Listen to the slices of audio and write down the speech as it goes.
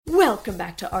Welcome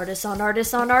back to Artists on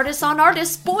Artists on Artists on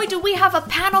Artists. Boy, do we have a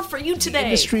panel for you today. The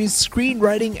industry's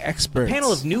screenwriting experts. A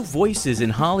panel of new voices in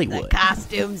Hollywood. The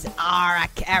costumes are a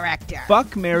character.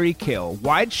 Fuck, marry, kill.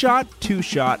 Wide shot, two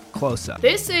shot, close up.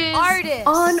 This is Artists.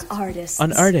 On Artists.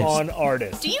 On Artists. On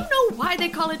Artists. Do you know why they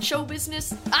call it show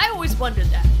business? I always wondered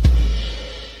that.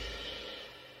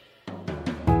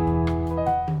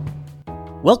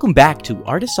 Welcome back to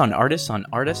Artists on Artists on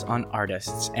Artists on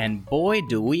Artists. And boy,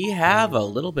 do we have a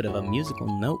little bit of a musical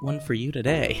note one for you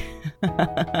today.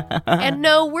 And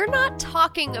no, we're not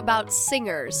talking about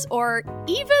singers or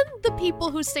even the people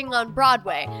who sing on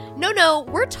Broadway. No,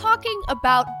 we're talking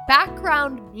about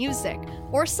background music,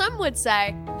 or some would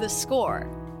say the score.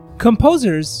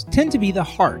 Composers tend to be the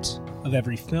heart of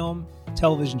every film,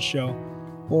 television show,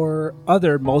 or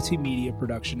other multimedia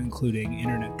production, including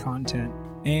internet content.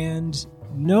 And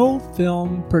no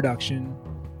film production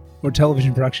or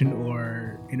television production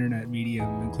or internet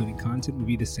medium, including content, would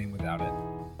be the same without it.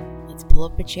 Let's pull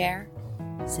up a chair,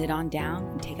 sit on down,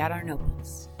 and take out our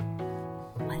notebooks.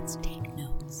 Let's take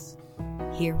notes.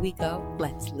 Here we go.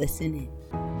 Let's listen in.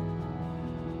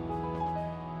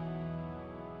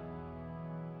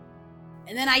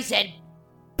 And then I said,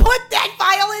 put that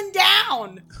violin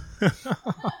down!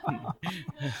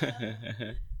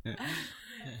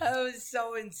 That was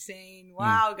so insane.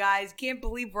 Wow, guys. Can't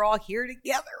believe we're all here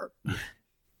together.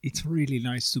 It's really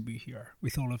nice to be here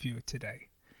with all of you today.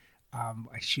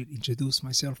 I should introduce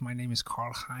myself. My name is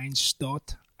Karl-Heinz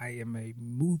Stott. I am a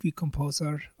movie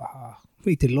composer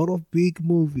with a lot of big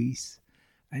movies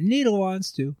and little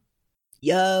ones too.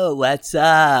 Yo, what's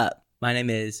up? My name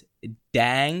is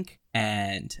Dang,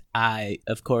 and I,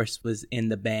 of course, was in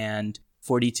the band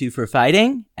 42 for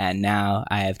Fighting, and now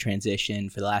I have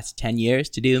transitioned for the last 10 years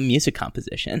to do music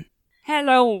composition.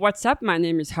 Hello, what's up? My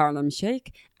name is Harlem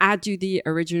Shake. I do the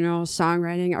original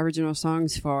songwriting, original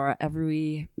songs for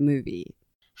every movie.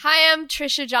 Hi, I'm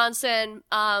Trisha Johnson,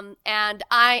 and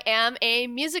I am a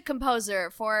music composer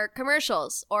for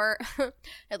commercials, or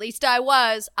at least I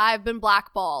was. I've been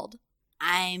blackballed.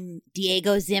 I'm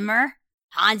Diego Zimmer,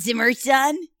 Hans Zimmer's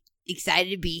son.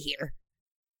 Excited to be here.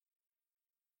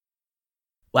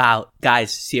 Wow,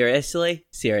 guys, seriously,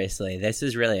 this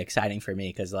is really exciting for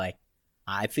me because, like,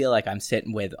 I feel like I'm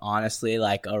sitting with, honestly,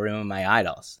 like, a room of my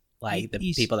idols, like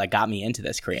the people that got me into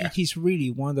this career. It is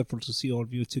really wonderful to see all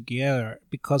of you together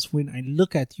because when I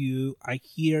look at you, I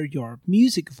hear your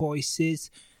music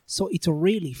voices, so it's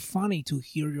really funny to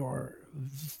hear your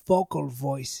vocal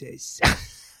voices.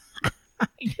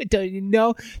 Do you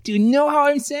know how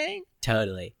I'm saying?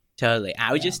 Totally.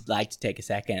 I would just like to take a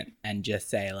second and just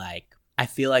say, like, I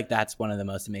feel like that's one of the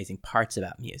most amazing parts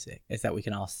about music is that we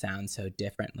can all sound so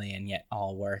differently and yet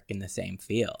all work in the same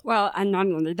field. Well, and not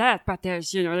only that, but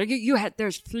there's,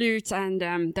 there's flutes and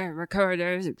there are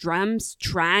recorders, drums,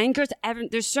 triangles,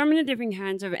 there's so many different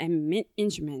kinds of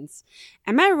instruments.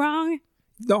 Am I wrong?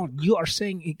 No, you are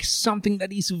saying something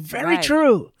that is very Right.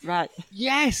 true. Right.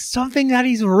 Yes, something that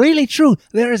is really true.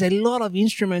 There is a lot of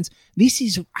instruments. This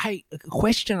is a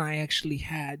question I actually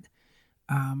had.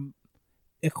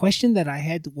 A question that I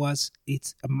had was,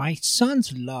 it's my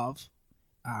sons love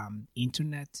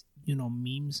internet,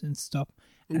 memes and stuff,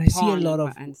 and I see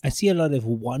a lot of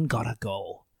one gotta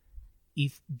go.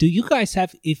 Do you guys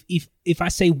have if I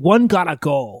say one gotta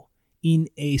go in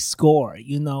a score,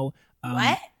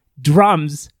 What?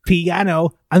 drums,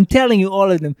 piano, I'm telling you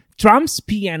all of them, drums,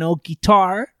 piano,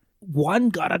 guitar, one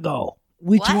gotta go.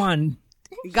 Which What? one?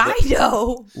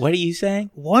 Guido. What are you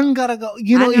saying? One gotta go. I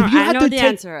know, if you I had know to the take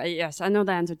answer. Yes, I know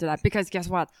the answer to that. Because guess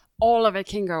what? All of it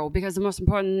can go. Because the most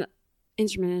important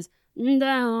instrument is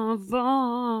the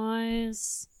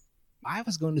voice. I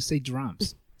was going to say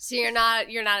drums. So you're not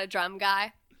a drum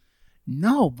guy?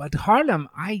 No, but Harlem,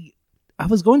 I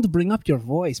was going to bring up your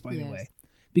voice, by the Yes. way,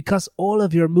 because all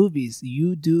of your movies,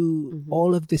 you do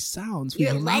all of the sounds.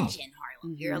 You're a with your mouth. legend,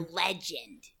 Harlan. You're a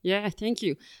legend. Yeah, thank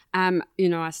you. I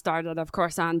started, of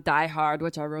course, on Die Hard,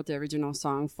 which I wrote the original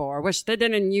song for, which they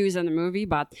didn't use in the movie,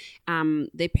 but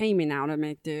they pay me now to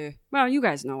make you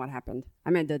guys know what happened. I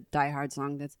made the Die Hard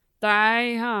song that's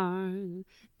Die Hard,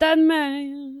 that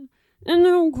man, and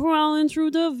I'm crawling through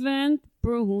the vent,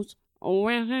 Bruce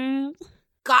Wayne.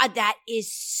 God, that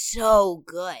is so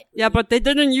good. Yeah, but they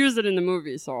didn't use it in the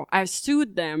movie, so I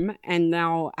sued them, and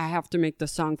now I have to make the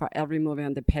song for every movie,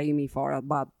 and they pay me for it,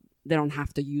 but they don't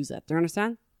have to use it. Do you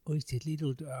understand? Oh, it's a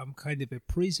little kind of a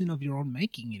prison of your own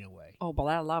making in a way. Oh, but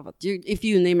I love it. If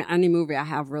you name any movie, I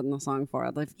have written a song for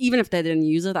it. Even if they didn't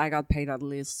use it, I got paid at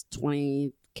least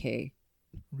 $20K.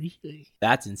 Really?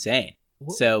 That's insane.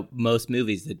 What? So most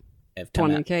movies that have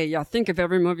come out. $20K. Yeah, think of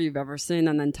every movie you've ever seen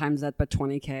and then times that by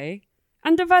 $20K.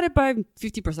 and divided by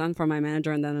 50% for my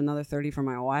manager and then another 30 for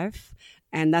my wife.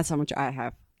 And that's how much I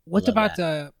have. What Love about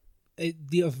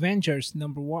the Avengers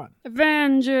 #1?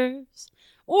 Avengers.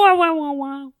 Wow, wow, wow,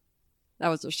 wow. That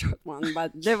was a short one,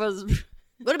 but there was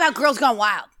What about Girls Gone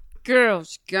Wild?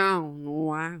 Girls Gone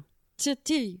Wild.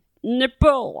 Titty,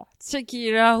 nipple, take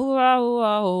it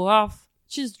off.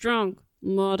 She's drunk,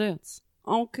 but it's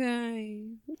okay.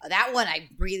 That one I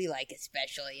really like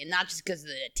especially, and not just because of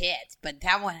the tits, but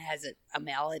that one has a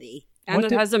melody. And What it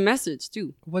the- has a message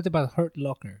too. What about Hurt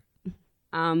Locker?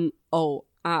 That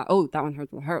one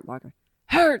hurt Locker.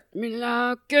 Hurt me,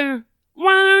 Locker.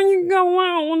 Why don't you go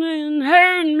on and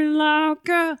hurt me,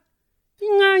 Locker?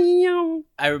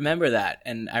 I remember that,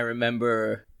 and I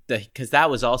remember because that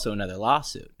was also another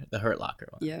lawsuit, the Hurt Locker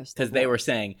one. Yes, because they were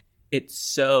saying it's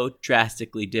so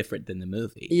drastically different than the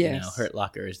movie. Yes. Hurt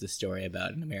Locker is the story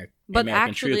about an American. But American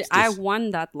actually, troops I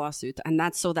won that lawsuit, and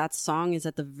that song is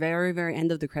at the very, very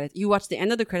end of the credits. You watch the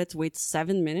end of the credits, wait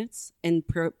 7 minutes in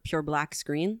pure black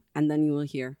screen, and then you will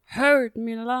hear "Hurt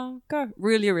Me Locker."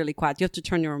 Really, really quiet. You have to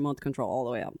turn your remote control all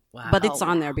the way up. Wow. But it's Oh,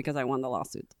 on wow. there because I won the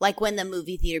lawsuit. Like when the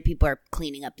movie theater people are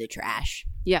cleaning up the trash.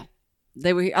 Yeah,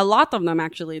 a lot of them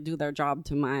actually do their job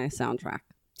to my soundtrack.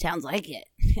 Sounds like it.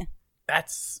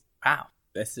 That's wow.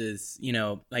 This is,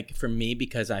 like for me,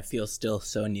 because I feel still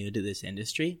so new to this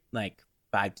industry, like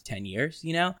 5 to 10 years,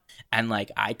 and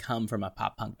like I come from a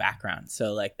pop punk background.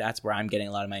 So like that's where I'm getting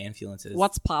a lot of my influences.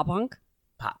 What's pop punk?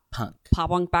 pop punk? Pop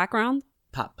punk background?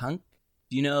 Pop punk?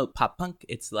 Do you know pop punk?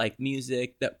 It's like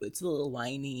music that it's a little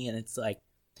whiny and it's like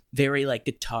very like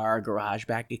guitar garage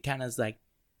back. It kind of is like,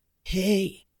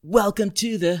 hey, welcome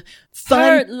to the fun.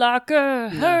 Hurt Locker,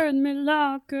 hurt me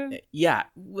Locker. Yeah.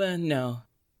 Well, no.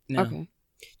 Okay.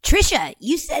 Trisha,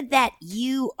 you said that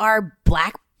you are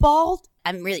blackballed.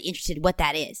 I'm really interested in what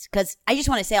that is. Because I just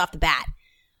want to say off the bat,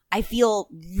 I feel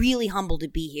really humbled to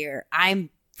be here. I'm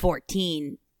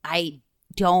 14. I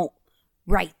don't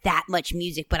write that much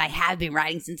music, but I have been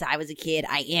writing since I was a kid.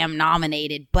 I am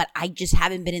nominated, but I just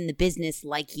haven't been in the business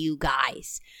like you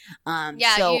guys.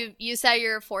 You said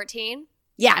you're 14.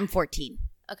 Yeah, I'm 14.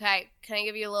 Okay, can I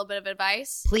give you a little bit of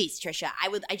advice? Please, Trisha. I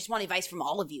just want advice from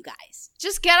all of you guys.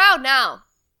 Just get out now.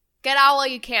 Get out while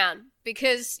you can.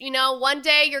 Because, one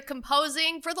day you're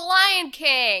composing for The Lion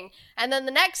King. And then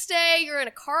the next day you're in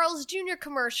a Carl's Jr.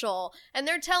 commercial. And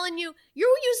they're telling you, you're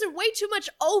using way too much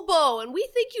oboe. And we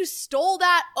think you stole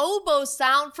that oboe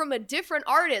sound from a different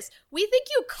artist. We think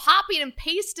you copied and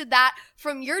pasted that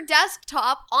from your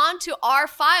desktop onto our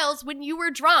files when you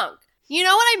were drunk. You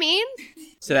know what I mean?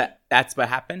 So that's what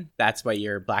happened? That's why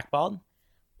you're blackballed?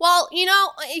 Well,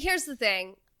 here's the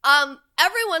thing.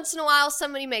 Every once in a while,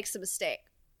 somebody makes a mistake,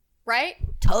 right?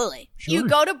 Totally. Sure. You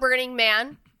go to Burning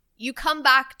Man, you come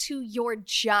back to your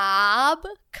job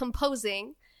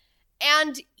composing,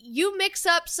 and you mix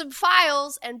up some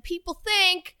files, and people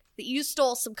think that you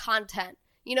stole some content,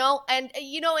 And,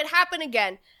 it happened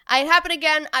again.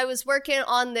 I was working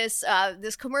on this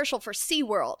commercial for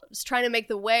SeaWorld. I was trying to make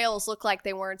the whales look like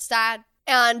they weren't sad.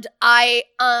 And I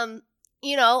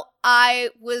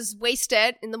was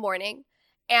wasted in the morning.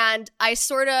 And I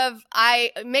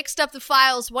mixed up the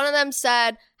files. One of them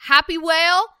said Happy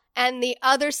Whale and the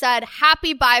other said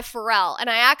Happy by Pharrell. And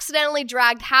I accidentally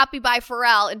dragged Happy by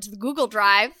Pharrell into the Google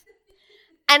Drive.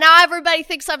 And now everybody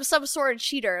thinks I'm some sort of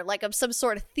cheater, like I'm some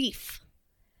sort of thief.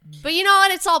 But you know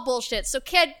what? It's all bullshit. So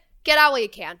kid, get out while you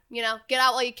can. Get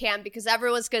out while you can because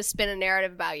everyone's going to spin a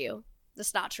narrative about you.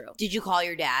 That's not true. Did you call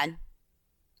your dad?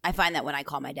 I find that when I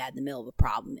call my dad in the middle of a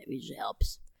problem, it usually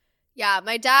helps. Yeah,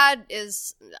 my dad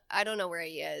I don't know where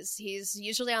he is. He's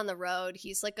usually on the road.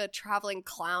 He's like a traveling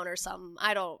clown or something.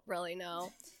 I don't really know.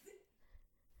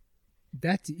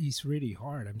 That is really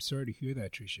hard. I'm sorry to hear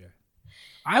that, Trisha.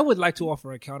 I would like to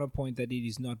offer a counterpoint that it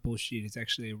is not bullshit. It's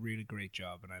actually a really great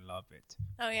job, and I love it.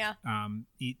 Oh, yeah.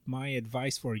 My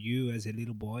advice for you as a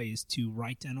little boy is to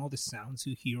write down all the sounds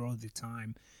you hear all the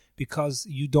time, because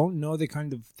you don't know the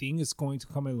kind of thing is going to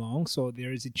come along. So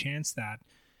there is a chance that,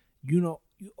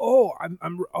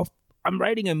 I'm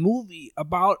writing a movie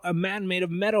about a man made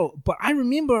of metal, but I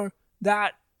remember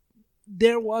that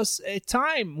there was a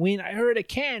time when I heard a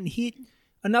can hit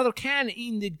another can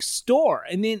in the store,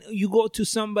 and then you go to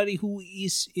somebody who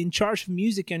is in charge of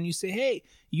music and you say, hey,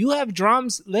 you have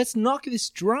drums, let's knock this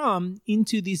drum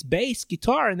into this bass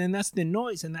guitar, and then that's the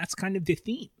noise, and that's kind of the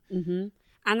theme. Mm-hmm.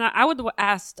 And I would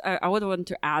want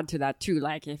to add to that too,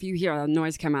 like if you hear a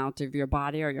noise come out of your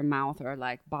body or your mouth or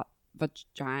like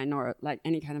vagina or like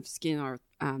any kind of skin or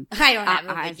I don't have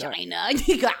a vagina.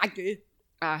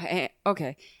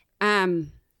 okay.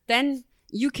 Then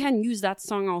you can use that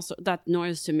song also, that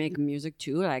noise to make music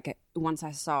too. Like once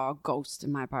I saw a ghost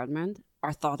in my apartment,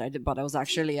 or thought I did, but it was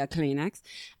actually a Kleenex.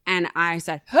 And I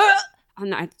said, huh!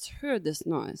 And I heard this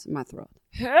noise in my throat.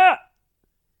 Huh!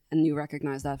 And you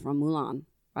recognize that from Mulan,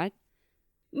 right?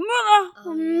 Mulan!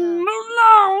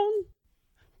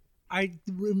 I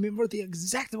remember the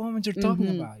exact moment you're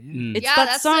talking about. Yeah. It's yeah, that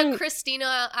that's song. the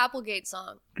Christina Applegate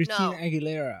song. Christina No.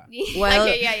 Aguilera. Well,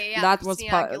 yeah. that was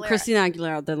Christina Aguilera. Christina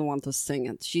Aguilera didn't want to sing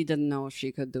it. She didn't know if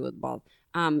she could do it, but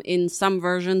in some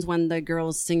versions, when the girl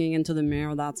is singing into the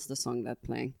mirror, that's the song they're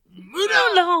playing.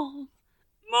 Mulan,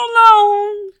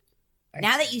 Mulan.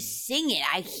 Now that you sing it,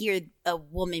 I hear a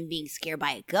woman being scared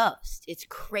by a ghost. It's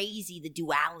crazy, the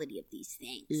duality of these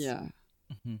things. Yeah.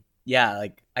 Yeah,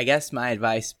 like, I guess my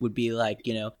advice would be, like,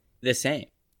 the same.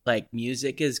 Like,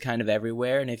 music is kind of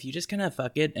everywhere, and if you just kind of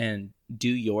fuck it and do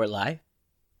your life,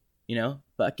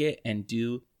 fuck it and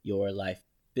do your life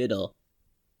fiddle,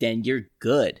 then you're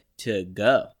good to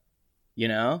go.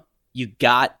 You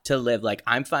got to live. Like,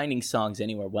 I'm finding songs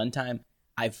anywhere. One time,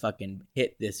 I fucking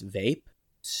hit this vape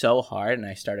so hard, and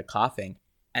I started coughing,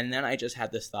 and then I just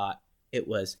had this thought. It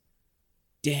was,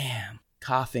 damn,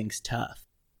 coughing's tough.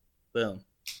 Boom.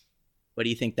 What do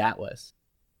you think that was?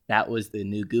 That was the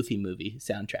new Goofy movie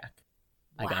soundtrack.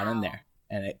 I got in there.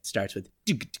 And it starts with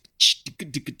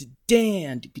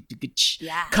damn,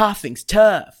 Yeah. coughing's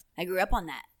tough. I grew up on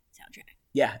that soundtrack.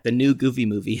 Yeah, the new Goofy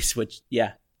movies, which,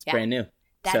 it's brand new.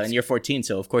 That's- And you're 14,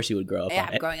 so of course you would grow up Yeah, on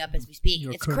I'm it. growing up as we speak.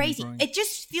 You're It's currently crazy. growing. It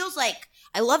just feels like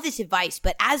I love this advice,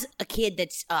 but as a kid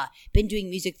that's been doing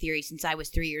music theory since I was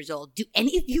 3 years old, do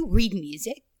any of you read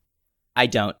music? I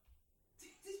don't.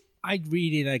 I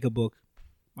read it like a book.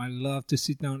 I love to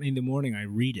sit down in the morning. I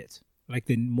read it like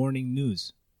the morning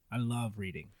news. I love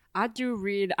reading. I do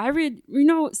read. I read,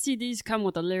 CDs come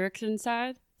with the lyrics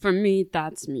inside. For me,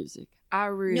 that's music. I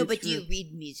read. No, but do through- you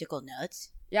read musical notes?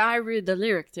 Yeah, I read the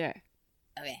lyrics, yeah.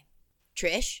 Okay.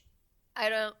 Trish? I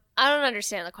don't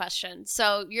understand the question.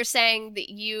 So you're saying that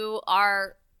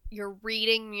you're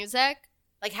reading music?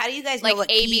 Like, how do you guys know Like what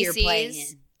key you're playing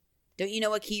ABCs? in? Don't you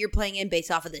know what key you're playing in based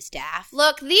off of the staff?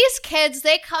 Look, these kids,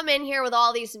 they come in here with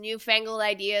all these newfangled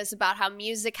ideas about how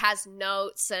music has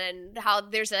notes and how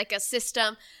there's like a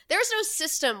system. There was no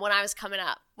system when I was coming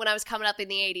up. When I was coming up in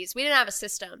the 80s, we didn't have a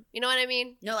system. You know what I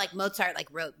mean? No, like Mozart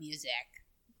wrote music.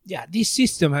 Yeah, this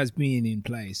system has been in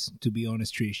place, to be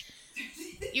honest, Trish.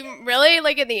 You really?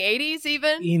 Like in the 80s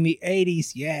even? In the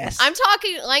 80s, yes. I'm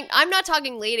not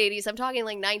talking late 80s. I'm talking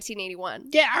like 1981.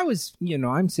 Yeah,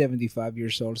 I'm 75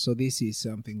 years old, so this is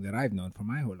something that I've known for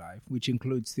my whole life, which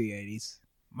includes the 80s.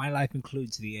 My life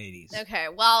includes the 80s. Okay,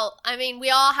 well, I mean, we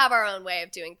all have our own way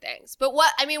of doing things. But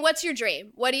what's your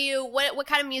dream? What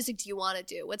kind of music do you want to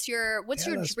do? What's your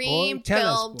Tell us, dream boy. Tell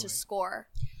us, film boy. to score?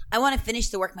 I want to finish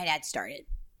the work my dad started.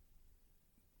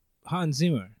 Hans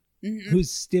Zimmer,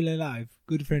 who's still alive,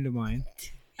 good friend of mine.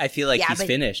 I feel like Yeah, he's but-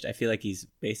 finished. I feel like he's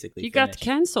basically He finished. got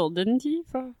cancelled, didn't he?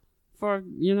 For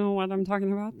you know what I'm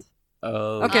talking about?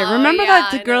 Oh. Okay, Oh, remember yeah, that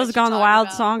I the know Girls what you're Gone talking Wild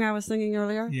about. song I was singing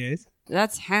earlier? Yes.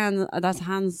 That's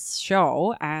Hans'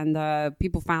 show, and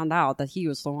people found out that he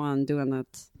was the one doing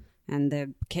it, and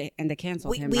they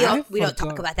canceled him. We right? don't forgot.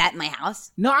 talk about that in my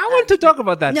house. No, I want to talk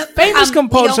about that. no, Famous we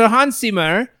composer don't- Hans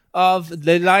Zimmer of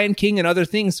The Lion King and other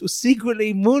things was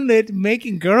secretly moonlit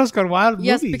making Girls Gone Wild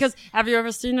Yes, movies. because have you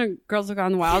ever seen a Girls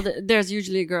Gone Wild? There's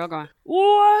usually a girl going,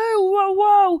 whoa, whoa,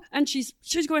 whoa, and she's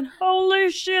going,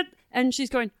 holy shit, and she's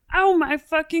going, oh my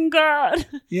fucking god.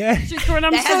 Yeah. She's going,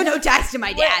 I'm That so has no ties to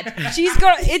my dad. She's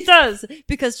going, it does,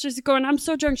 because she's going, I'm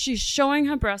so drunk. She's showing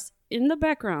her breasts in the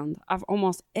background of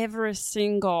almost every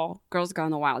single Girls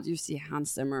Gone Wild. You see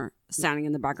Hans Zimmer standing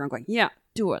in the background going, yeah,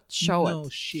 do it, show No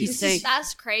it. shit. He's saying,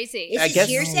 That's crazy. It's I just guess-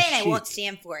 hearsay, and I shit. won't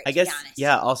stand for it, I to guess, be honest.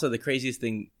 yeah, also the craziest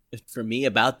thing for me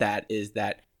about that is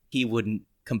that he wouldn't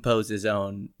compose his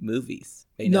own movies.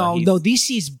 No, this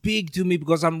is big to me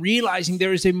because I'm realizing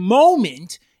there is a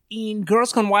moment in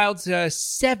Girls Gone Wild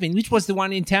 7, which was the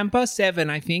one in Tampa, 7,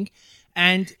 I think,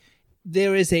 and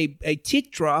there is a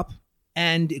tit drop,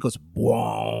 and it goes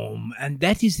boom, and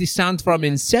that is the sound from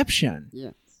Inception.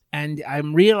 yeah. And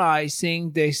I'm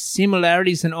realizing the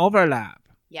similarities and overlap.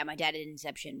 Yeah, my dad did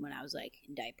Inception when I was like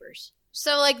in diapers.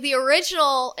 So, like, the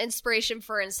original inspiration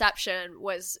for Inception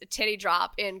was a titty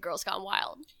drop in Girls Gone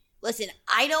Wild. Listen,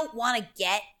 I don't want to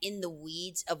get in the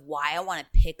weeds of why I want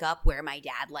to pick up where my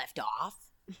dad left off,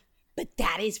 but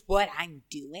that is what I'm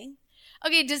doing.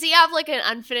 Okay, does he have like an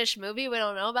unfinished movie we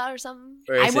don't know about or something?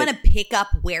 I want to pick up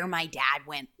where my dad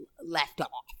left off.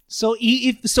 So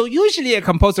usually a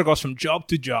composer goes from job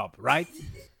to job, right?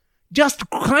 Just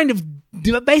kind of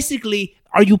basically,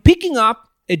 are you picking up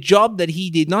a job that he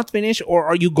did not finish, or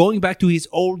are you going back to his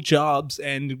old jobs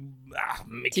and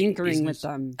making Tinkering business? with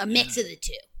them. A mix of the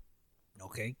two.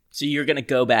 Okay. So you're gonna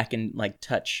go back and like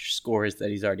touch scores that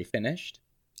he's already finished?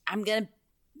 I'm going to,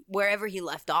 wherever he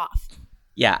left off.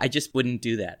 Yeah, I just wouldn't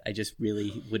do that. I just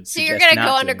really would. So you're suggest gonna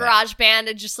not go into doing that. GarageBand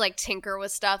and just like tinker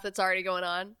with stuff that's already going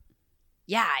on?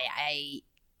 Yeah,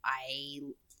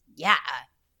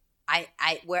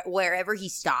 wherever he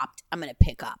stopped, I'm going to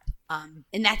pick up.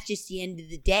 And that's just the end of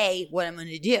the day, what I'm going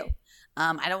to do.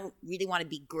 I don't really want to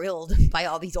be grilled by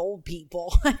all these old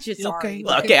people. Just sorry.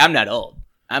 Well, okay, I'm not old.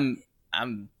 I'm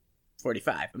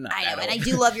 45. I'm not. I that know, and I old.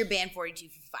 do love your band 42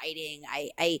 for fighting.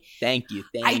 Thank you.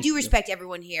 I do respect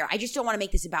everyone here. I just don't want to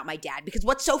make this about my dad, because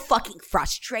what's so fucking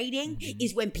frustrating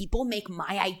is when people make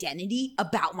my identity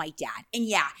about my dad. And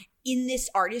yeah, in this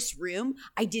artist's room,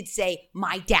 I did say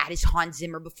my dad is Hans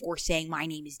Zimmer before saying my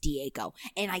name is Diego.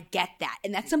 And I get that.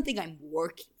 And that's something I'm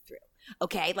working through.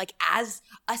 Okay, like as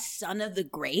a son of the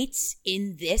greats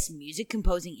in this music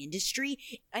composing industry,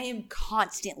 I am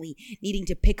constantly needing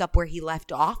to pick up where he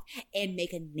left off and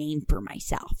make a name for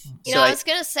myself. You know, I was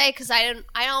gonna say, because I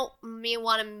don't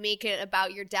want to make it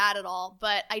about your dad at all,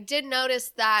 but I did notice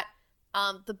that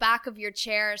the back of your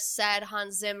chair said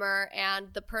Hans Zimmer, and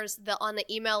the person on the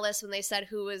email list when they said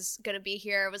who was gonna be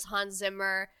here was Hans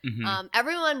Zimmer. Mm-hmm.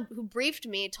 Everyone who briefed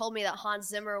me told me that Hans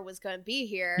Zimmer was gonna be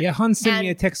here. Yeah, Hans sent me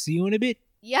a text. You in a bit?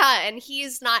 Yeah, and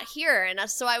he's not here, and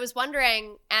so I was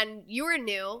wondering. And you were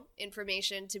new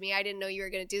information to me. I didn't know you were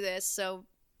gonna do this. So,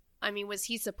 I mean, was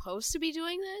he supposed to be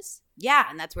doing this? Yeah,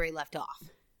 and that's where he left off.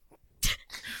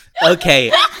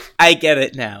 Okay, I get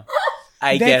it now.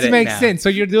 I get it That makes now. sense. So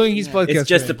you're doing his podcast. It's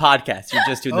just for a him. podcast. You're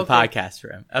just doing the podcast for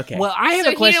him. Okay. Well, I have So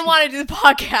a he question. didn't want to do the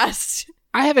podcast.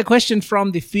 I have a question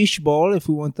from the fishbowl. If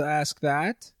we want to ask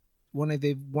that, one of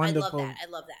the wonderful I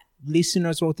love that.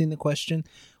 listeners wrote in the question.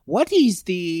 What is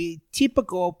the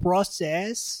typical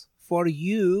process for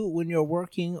you when you're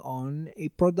working on a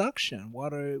production?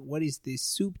 What is the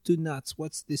soup to nuts?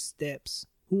 What's the steps?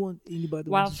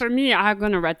 Well, for me, I'm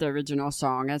going to write the original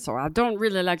song. And so I don't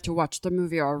really like to watch the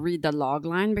movie or read the log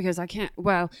line because I can't.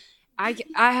 Well, I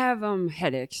have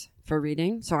headaches for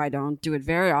reading, so I don't do it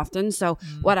very often. So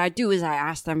what I do is I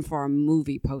ask them for a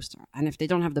movie poster. And if they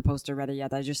don't have the poster ready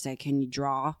yet, I just say, can you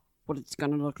draw what it's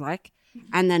going to look like?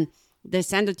 And then they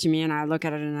send it to me and I look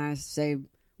at it and I say,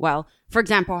 well, for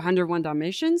example, 101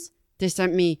 Dalmatians, they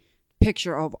sent me a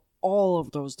picture of all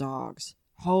of those dogs.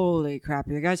 Holy crap.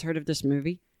 You guys heard of this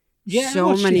movie? Yeah, so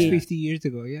I watched many. it 50 years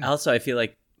ago, yeah. Also, I feel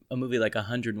like a movie like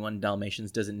 101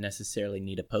 Dalmatians doesn't necessarily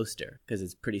need a poster because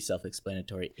it's pretty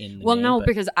self-explanatory in the name, No, but-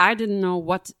 because I didn't know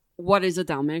what is a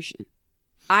Dalmatian.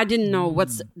 I didn't know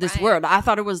what's this word. I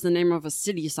thought it was the name of a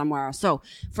city somewhere. So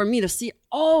for me to see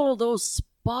all those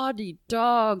spotty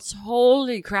dogs,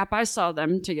 holy crap, I saw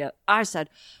them together. I said,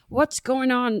 what's going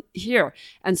on here?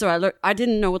 And so I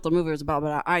didn't know what the movie was about,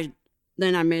 but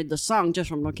then I made the song just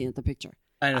from looking at the picture.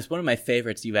 And it's one of my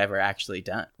favorites you've ever actually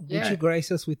done. Would you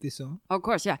grace us with this song? Of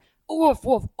course, yeah. Woof,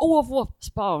 woof, woof, woof,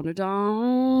 spotted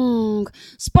dog,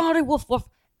 spotted woof, woof.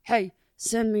 Hey,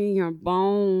 send me your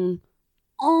bone.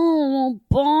 Oh,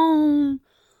 bone.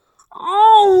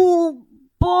 Oh,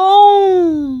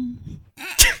 bone.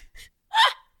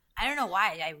 I don't know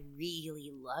why. I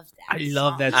really love that. I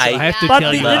love that I- song. I have to But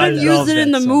tell they you, I didn't use love it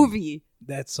in that the song. movie.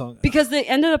 That song. Because they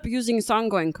ended up using a song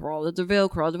going Corolla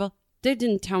Deville. They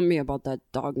didn't tell me about that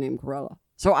dog named Corolla.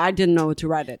 So I didn't know to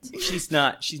write it. She's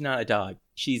not a dog.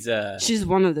 She's She's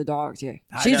one of the dogs, yeah.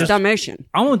 I She's just- Dalmatian.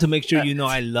 I want to make sure you know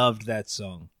I loved that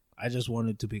song. I just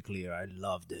wanted to be clear. I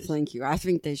loved it. Thank you. I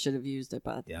think they should have used it,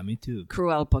 but Yeah, me too.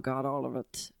 Cruelpa got all of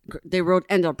it. They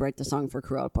ended up writing the song for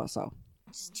Cruelpa, so.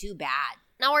 It's too bad.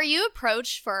 Now, were you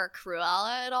approached for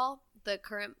Cruella at all? The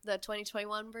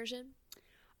 2021 version?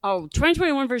 Oh,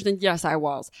 2021 version, yes, I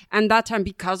was. And that time,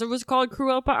 because it was called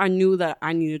Cruelpa, I knew that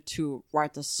I needed to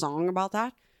write a song about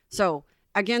that. So,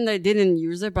 again, they didn't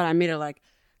use it, but I made it like,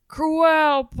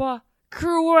 Cruelpa,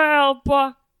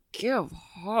 Cruelpa, give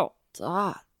her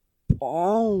that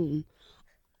bone.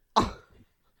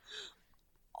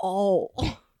 Oh.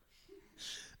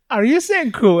 Are you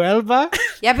saying Cruelba?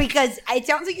 Yeah, because it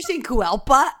sounds like you're saying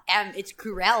Cuelpa, and it's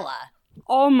Cruella.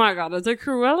 Oh my god, is it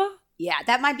Cruella? Yeah,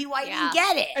 that might be why you Yeah. didn't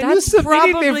get it. And you That's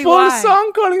submitted probably a full why.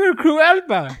 song calling her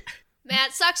Cruelba. Man,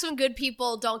 it sucks when good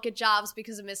people don't get jobs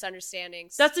because of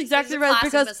misunderstandings. That's exactly It's a right,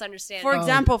 classic because, misunderstanding. for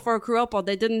example, for Cruelpa,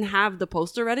 they didn't have the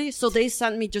poster ready, so they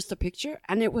sent me just a picture,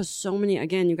 and it was so many,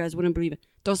 again, you guys wouldn't believe it.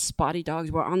 Those spotty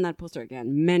dogs were on that poster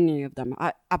again, many of them,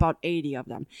 about 80 of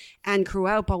them. And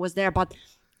Cruelpa was there, but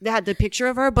they had the picture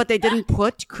of her, but they didn't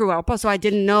put Cruelpa, so I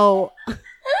didn't know.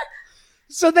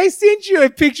 So they sent you a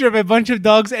picture of a bunch of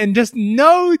dogs and just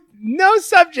no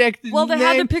subject. Well, they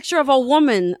had a name. picture of a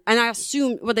woman, and I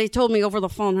assumed, well, they told me over the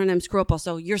phone her name's Cruella.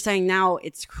 So you're saying now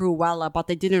it's Cruella, but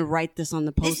they didn't write this on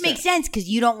the poster. This makes sense because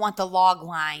you don't want the log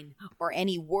line or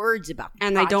any words about the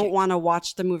And I don't project. want to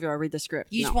watch the movie or read the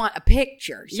script. You no. just want a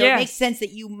picture. So Yes. it makes sense that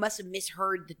you must have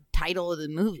misheard the title of the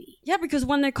movie. Yeah, because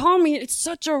when they call me, it's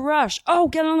such a rush. Oh,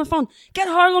 get on the phone. Get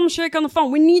Harlem Shake on the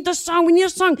phone. We need the song. We need a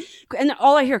song. And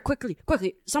all I hear, quickly,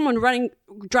 someone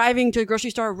driving to the grocery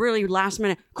store really last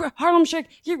minute. Harlem Shake.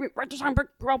 Here, write the song,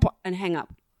 Cruella, and hang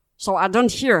up. So I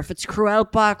don't hear if it's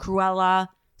Cruella,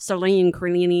 Celine,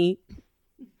 Crellini.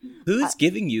 Who's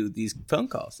giving you these phone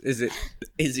calls? Is it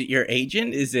your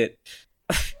agent? Is it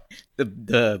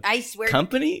the I swear,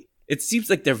 company? It seems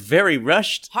like they're very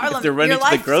rushed Harlem, if they're running your to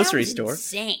the life grocery sounds store.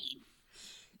 Insane.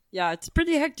 Yeah, it's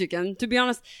pretty hectic. And to be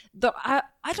honest, I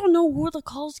don't know where the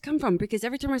calls come from because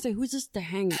every time I say, who's this, the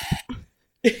hang up.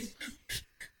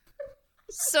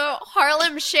 So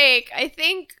Harlem Shake, I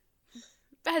think,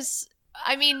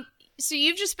 so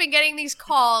you've just been getting these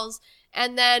calls,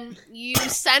 and then you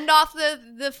send off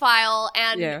the file,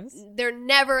 and Yes. they're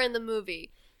never in the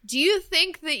movie. Do you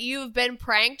think that you've been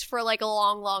pranked for like a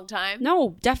long, long time?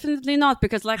 No, definitely not.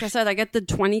 Because like I said, I get the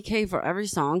 $20K for every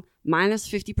song, minus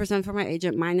 50% for my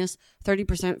agent, minus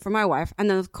 30% for my wife. And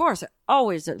then, of course,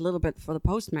 always a little bit for the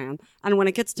postman. And when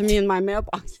it gets to me in my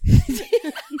mailbox.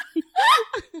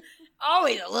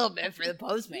 Always a little bit for the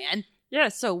postman. Yeah,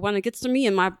 so when it gets to me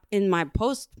in my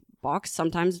post box,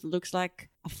 sometimes it looks like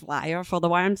a flyer for the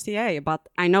YMCA, but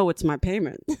I know it's my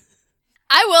payment.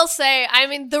 I will say,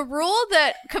 the rule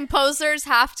that composers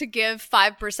have to give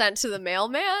 5% to the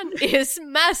mailman is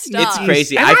messed up. It's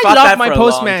crazy. And I love thought that my for a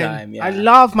postman. long time. Yeah. I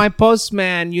love my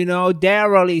postman.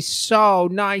 Daryl is so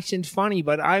nice and funny,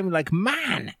 but I'm like,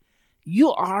 man,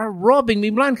 you are robbing me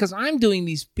blind because I'm doing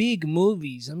these big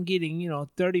movies. I'm getting,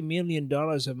 $30 million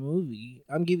a movie.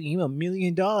 I'm giving him $1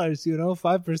 million,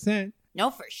 5%.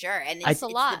 No, for sure. And That's it's a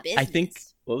the lot. business. I think,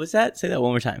 what was that? Say that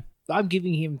one more time. I'm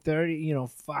giving him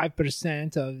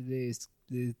 5% of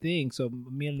the thing. So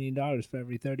 $1 million for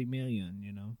every 30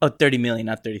 million, Oh, 30 million,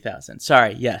 not 30,000.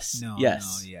 Sorry. Yes.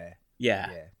 Yes. Yeah. Yeah.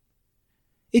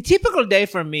 A typical day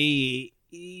for me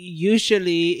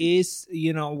usually is,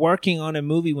 working on a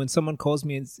movie when someone calls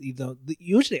me and,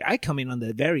 usually I come in on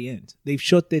the very end. They've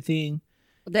shot the thing.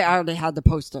 They already had the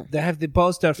poster. They have the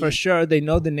poster for sure. They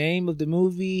know the name of the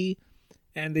movie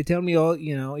and they tell me,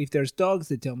 if there's dogs,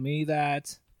 they tell me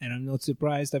that. And I'm not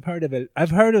surprised. I've heard of it. I've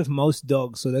heard of most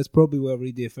dogs, so that's probably where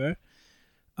we differ.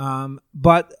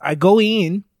 But I go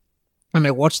in and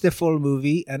I watch the full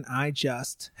movie, and I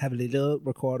just have a little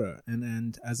recorder,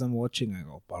 and as I'm watching, I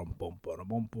go bum bum bum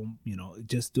bum bum.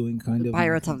 Just doing kind of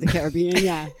Pirates of the Caribbean,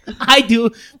 yeah. I do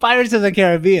Pirates of the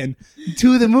Caribbean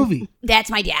to the movie.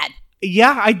 That's my dad.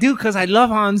 Yeah, I do because I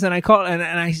love Hans, and I call and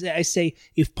I say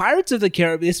if Pirates of the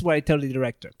Caribbean. This is what I tell the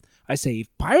director. I say, if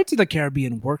Pirates of the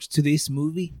Caribbean works to this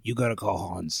movie, you gotta call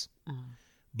Hans.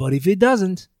 But if it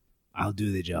doesn't, I'll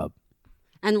do the job.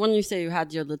 And when you say you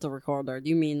had your little recorder, do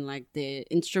you mean like the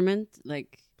instrument?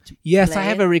 Like Yes, play I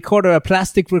have it? a recorder, a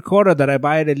plastic recorder that I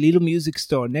buy at a little music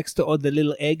store next to all the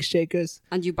little egg shakers.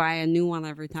 And you buy a new one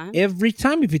every time? Every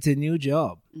time if it's a new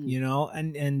job, they know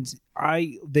Because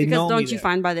me don't you there.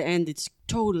 find by the end it's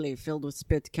totally filled with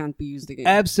spit, can't be used again?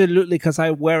 Absolutely, because I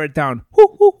wear it down.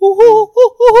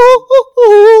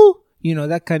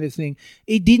 That kind of thing.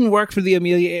 It didn't work for the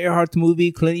Amelia Earhart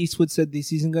movie. Clint Eastwood said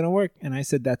this isn't going to work. And I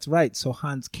said, that's right. So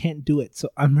Hans can't do it. So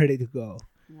I'm ready to go.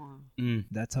 Wow.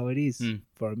 That's how it is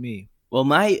for me. Well,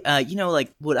 my,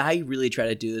 what I really try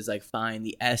to do is find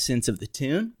the essence of the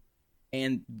tune.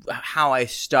 And how I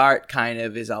start kind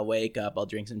of is I'll wake up, I'll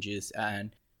drink some juice,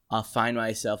 and I'll find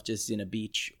myself just in a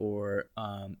beach or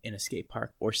in a skate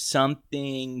park or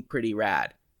something pretty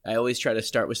rad. I always try to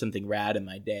start with something rad in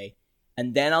my day.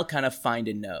 And then I'll kind of find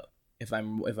a note. If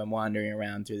I'm wandering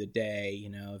around through the day,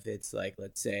 if it's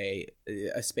let's say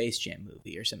a Space Jam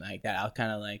movie or something like that, I'll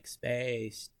kind of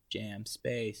Space Jam,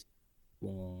 space,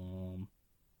 boom,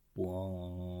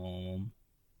 boom,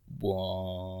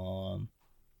 boom,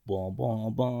 boom,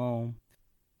 boom, boom.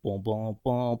 Boom, boom,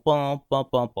 boom, boom, boom, boom,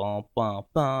 boom, boom,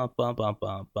 boom, boom, boom,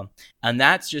 boom, boom. And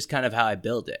that's just kind of how I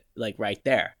build it, right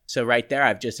there. So right there,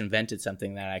 I've just invented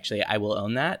something that actually I will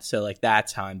own that. So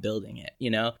that's how I'm building it,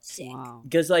 Sick. Wow.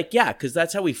 Because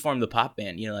that's how we formed the pop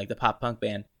band, the pop punk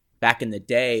band back in the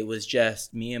day was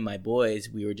just me and my boys.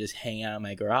 We were just hanging out in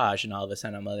my garage, and all of a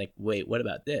sudden I'm like, wait, what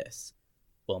about this?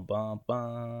 Bum, bum,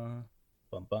 bum,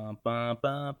 bum, bum, bum,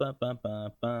 bum, bum, bum,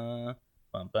 bum, bum.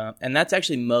 Bum, bum. And that's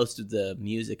actually most of the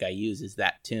music I use is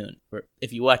that tune.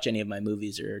 If you watch any of my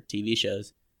movies or TV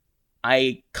shows,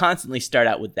 I constantly start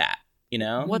out with that, you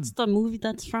know? What's the movie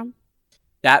that's from?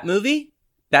 That movie?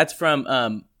 That's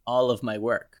from all of my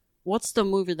work. What's the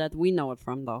movie that we know it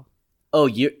from, though? Oh,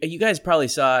 you guys probably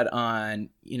saw it on,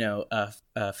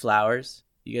 Flowers.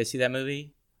 You guys see that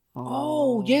movie?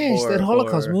 Oh, yes, that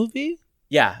Holocaust movie.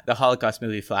 Yeah, the Holocaust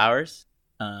movie Flowers.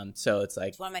 So it's like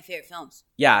It's one of my favorite films.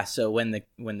 yeah. So when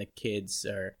the kids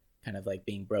are kind of like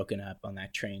being broken up on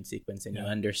that train sequence, and you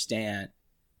understand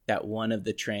that one of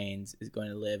the trains is going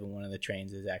to live and one of the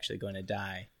trains is actually going to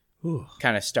die. Ooh.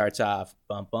 Kind of starts off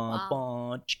bum bum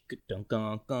bum, chicka dun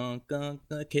gun gun gun.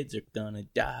 The kids are gonna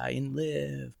die and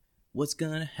live. What's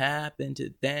gonna happen to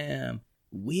them?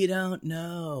 We don't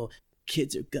know.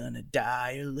 Kids are gonna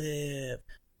die or live.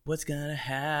 What's gonna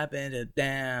happen to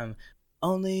them?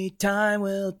 Only time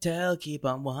will tell. Keep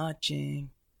on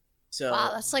watching. So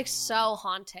Wow, that's like so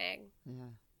haunting.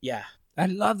 yeah, I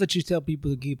love that you tell people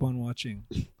to keep on watching.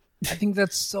 I think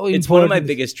that's so important. it's one of my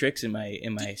biggest tricks in my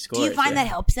scores. Do you find yeah. that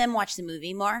helps them watch the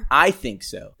movie more? I think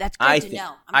so. That's good I to know. I'm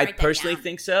gonna I write that personally down.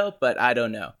 think so, but I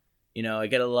don't know. I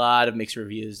get a lot of mixed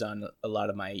reviews on a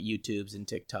lot of my YouTubes and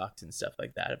TikToks and stuff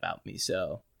like that about me.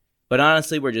 So, but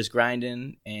honestly, we're just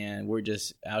grinding and we're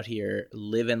just out here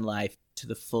living life to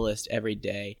the fullest every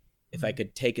day. If I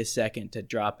could take a second to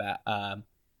drop out,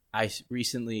 I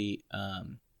recently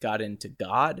got into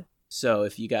God. So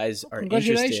if you guys are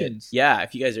interested,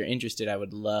 if you guys are interested, I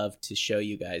would love to show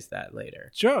you guys that later.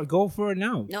 Sure, go for it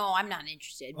now. No, I'm not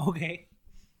interested. Okay.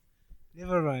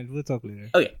 Never mind. We'll talk later.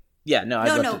 Okay. Yeah, no, I'd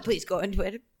love No, to- please go into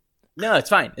it. No, it's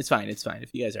fine. It's fine. It's fine.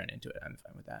 If you guys aren't into it, I'm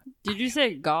fine with that. Did you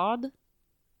say God?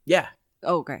 Yeah.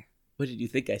 Oh, okay. What did you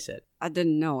think I said? I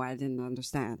didn't know. I didn't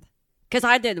understand. Because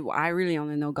I really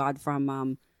only know God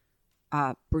from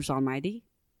Bruce Almighty.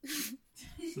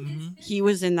 He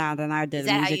was in that, and I did Is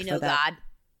that how music you for know that. God?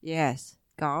 Yes,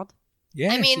 God.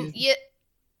 Yes, I mean, yes.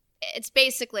 it's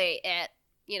basically it.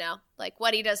 Like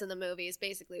what he does in the movie is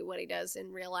basically what he does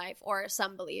in real life, or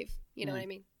some believe. You know what I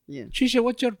mean? Yeah. Trisha,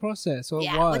 what's your process? Or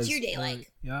Yeah, was? what's your day like?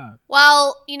 Yeah.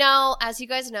 Well, as you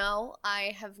guys know,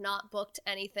 I have not booked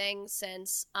anything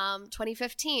since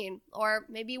 2015, or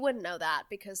maybe you wouldn't know that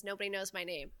because nobody knows my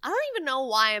name. I don't even know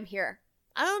why I'm here.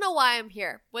 I don't know why I'm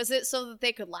here. Was it so that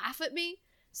they could laugh at me?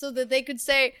 So that they could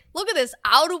say, look at this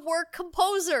out-of-work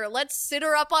composer. Let's sit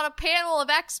her up on a panel of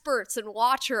experts and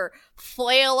watch her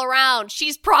flail around.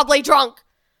 She's probably drunk.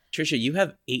 Trisha, you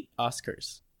have 8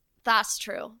 Oscars. That's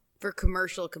true. For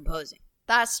commercial composing.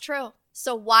 That's true.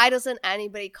 So why doesn't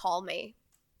anybody call me?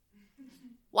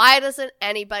 Why doesn't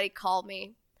anybody call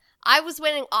me? I was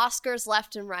winning Oscars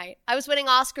left and right. I was winning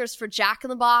Oscars for Jack in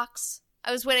the Box.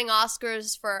 I was winning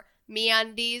Oscars for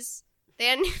MeUndies.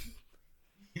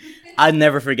 I'll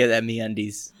never forget that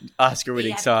MeUndies Oscar-winning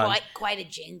They have song. quite a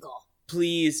jingle.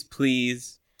 Please,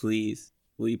 please, please,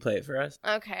 will you play it for us?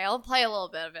 Okay, I'll play a little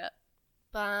bit of it.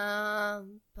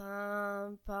 Bum,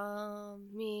 bum, bum,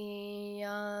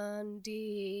 MeUndies.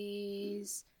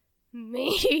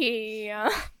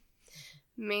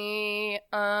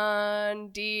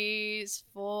 MeUndies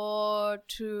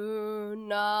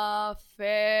Fortuna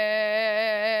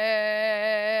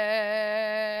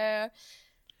Fair.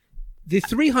 The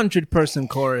 300-person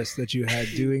chorus that you had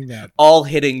doing that. All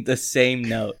hitting the same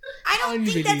note. I don't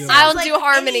think that Unbelievable. sounds I don't like do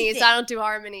harmonies. anything. I don't do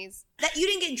harmonies. That you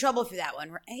didn't get in trouble for that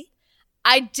one, right?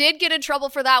 I did get in trouble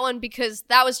for that one because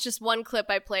that was just one clip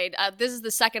I played. This is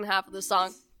the second half of the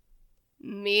song.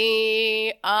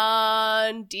 MeUndies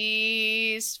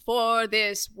for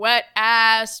this wet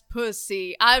ass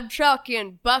pussy. I'm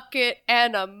trucking bucket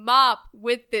and a mop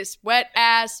with this wet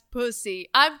ass pussy.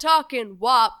 I'm talking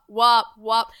wop, wop,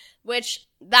 wop. Which,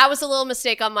 that was a little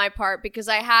mistake on my part because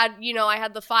I had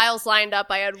the files lined up.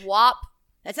 I had wop.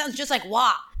 That sounds just like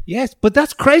WAP. Yes, but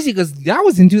that's crazy because that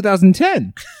was in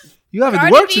 2010. You haven't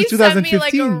Cardi worked B since sent me 2015.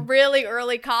 like a really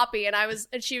early copy, and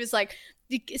she was like,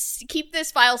 "Keep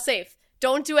this file safe.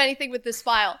 Don't do anything with this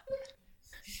file."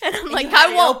 And I'm And like, you had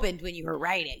 "I it won't." opened when you were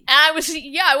writing. And I was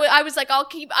like, "I'll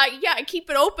keep I keep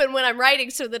it open when I'm writing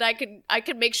so that I can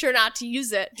make sure not to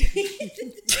use it."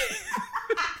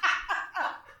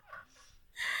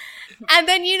 And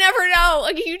then you never know.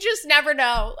 Like, you just never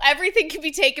know. Everything can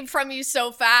be taken from you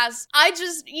so fast.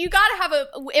 You gotta have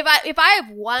if I have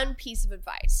one piece of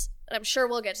advice, and I'm sure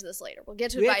we'll get to this later. We'll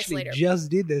get to We advice actually later. just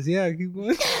did this. Yeah, keep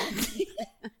going.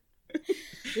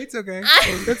 It's okay.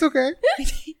 It's okay.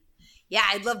 Yeah,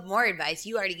 I'd love more advice.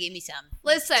 You already gave me some.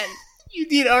 Listen, You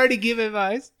did already give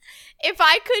advice. if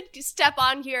I could step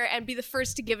on here and be the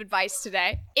first to give advice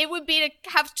today, it would be to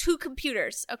have 2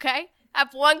 computers, okay?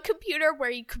 Have one computer where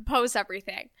you compose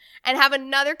everything, and have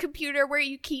another computer where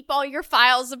you keep all your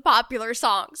files of popular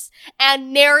songs.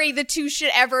 And nary the two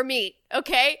should ever meet,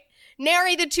 okay?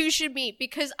 Nary the two should meet,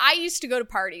 because I used to go to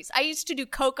parties. I used to do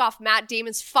coke off Matt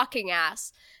Damon's fucking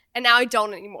ass, and now I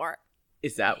don't anymore.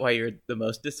 Is that why you're the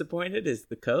most disappointed? Is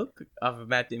the coke off of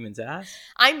Matt Damon's ass?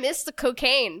 I miss the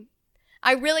cocaine.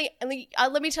 I really,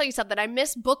 let me tell you something. I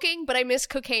miss booking, but I miss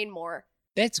cocaine more.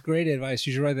 That's great advice.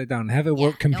 You should write that down. Have a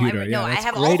work computer. No, I that's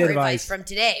have all great her advice from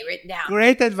today written down.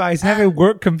 Great advice. Have a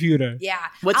work computer. Yeah.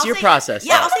 What's your process?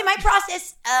 Yeah, I'll say my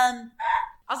process.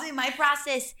 My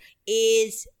process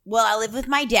is, well, I live with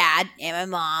my dad and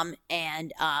my mom,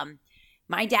 and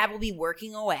my dad will be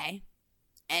working away,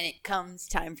 and it comes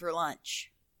time for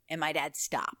lunch, and my dad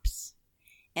stops,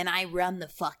 and I run the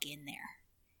fuck in there,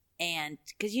 and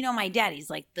because my dad, he's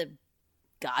like the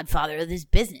godfather of this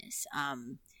business.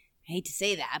 I hate to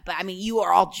say that, but I mean, you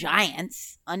are all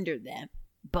giants under them.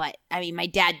 But I mean, my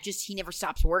dad he never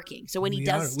stops working. So when he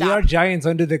does stop, we are giants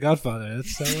under the Godfather.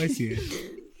 That's how I see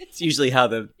it. It's usually how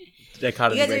the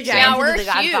dichotomy You guys are breaks giants. down. Yeah, we're into the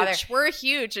Godfather. huge. We're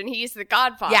huge, and he's the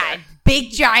godfather. yeah,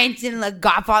 big giants and the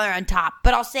Godfather on top.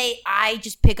 But I'll say I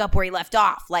just pick up where he left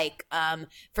off. Like,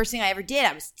 first thing I ever did,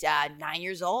 I was 9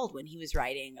 years old when he was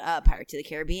writing Pirates of the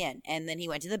Caribbean, and then he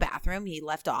went to the bathroom. He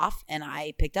left off, and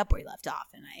I picked up where he left off,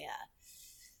 and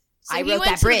So I he wrote went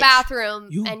that to bridge. the bathroom,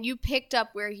 You- and you picked up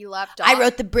where he left off. I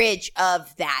wrote the bridge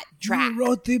of that track. You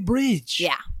wrote the bridge.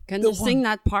 Yeah. Can The you sing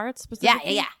that part Yeah,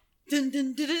 specifically? yeah, yeah. Do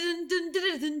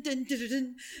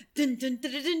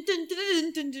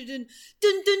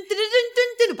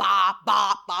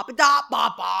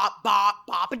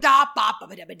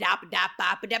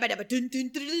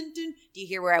you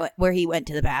hear where he went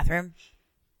to the bathroom?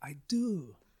 I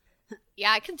do.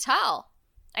 Yeah, I can tell.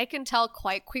 I can tell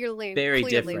quite clearly. Very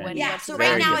clearly different. when he Yeah, went so to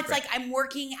right the now different. it's like I'm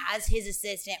working as his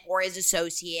assistant or his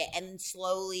associate, and then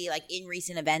slowly, like in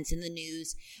recent events in the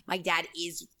news, my dad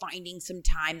is finding some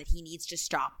time that he needs to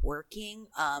stop working.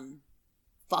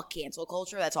 Fuck cancel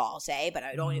culture, that's all I'll say, but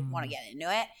I don't even want to get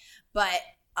into it. But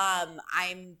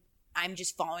I'm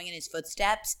just following in his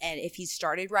footsteps, and if he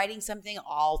started writing something,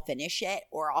 I'll finish it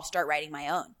or I'll start writing my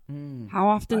own. How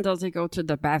often does he go to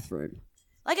the bathroom?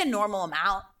 Like a normal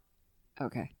amount.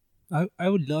 Okay. I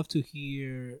would love to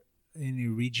hear any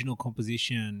original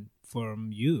composition from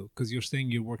you, because you're saying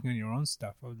you're working on your own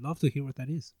stuff. I would love to hear what that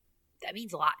is. That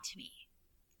means a lot to me.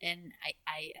 And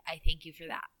I thank you for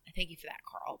that. I thank you for that,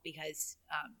 Carl, because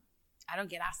I don't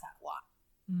get asked that a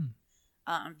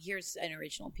lot. Here's an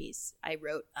original piece I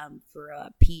wrote for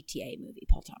a PTA movie,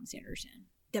 Paul Thomas Anderson.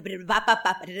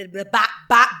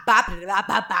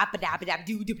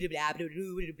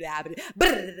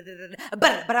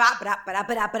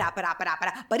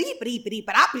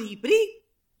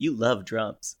 You love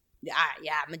drums. Yeah,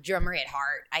 I'm a drummer at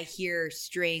heart. I hear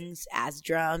strings as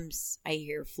drums. I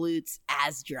hear flutes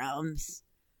as drums.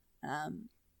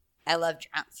 I love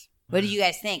drums. What do you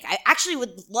guys think? I actually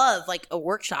would love like a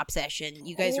workshop session.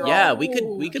 You guys are Yeah, all. we could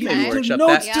Give maybe little workshop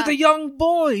notes that. to the young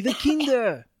boy, the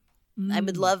kinder. I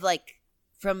would love like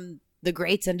from the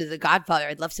greats under the Godfather.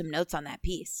 I'd love some notes on that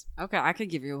piece. Okay, I could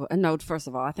give you a note first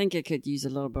of all. I think it could use a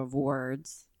little bit of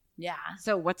words. Yeah.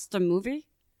 So what's the movie?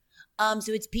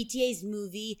 So it's PTA's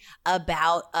movie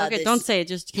about. Okay, this- don't say it.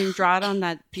 Just can you draw it on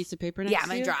that piece of paper next Yeah, I'm to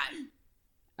gonna you? draw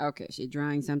it. Okay, she's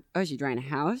drawing some. Oh, she's drawing a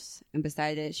house, and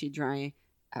beside it, she's drawing.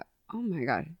 Oh my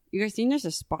god, you guys seen there's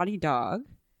a spotty dog?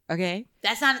 Okay.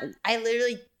 That's not. I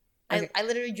literally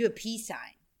Okay. drew a peace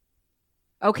sign.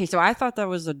 Okay, so I thought that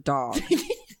was a dog.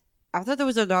 I thought there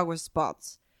was a dog with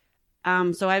spots.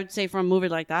 So I would say for a movie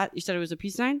like that, you said it was a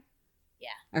peace sign?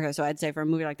 Yeah. Okay, so I'd say for a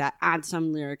movie like that, add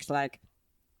some lyrics like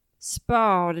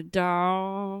spotted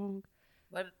dog.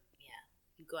 What? Yeah.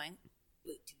 Keep going.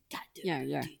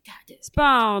 Yeah.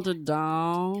 Spotted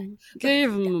dog.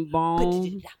 Gave him a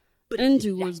bone.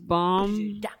 Into his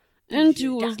bum.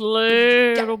 Into his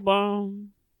little bum.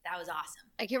 That was awesome.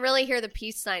 I can really hear the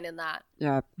peace sign in that.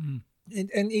 Yeah.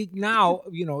 And it, now,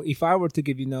 if I were to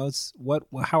give you notes,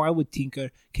 how I would tinker.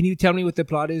 Can you tell me what the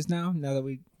plot is now? Now that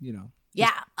we,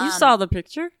 Yeah. You saw the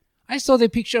picture? I saw the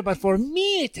picture, but for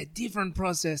me, it's a different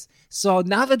process. So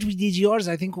now that we did yours,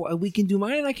 I think we can do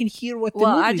mine, and I can hear what the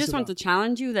Well, movie I is just want about. to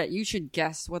challenge you that you should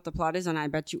guess what the plot is, and I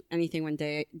bet you anything when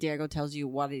Diego tells you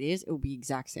what it is, it will be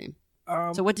exact same.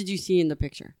 So what did you see in the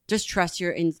picture? Just trust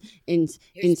your Here's the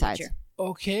insights. picture.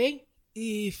 Okay,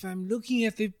 if I'm looking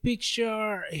at the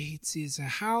picture, it is a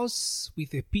house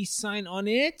with a peace sign on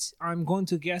it. I'm going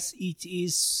to guess it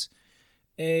is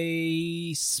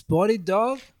a spotted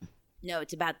dog. No,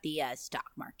 it's about the stock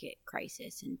market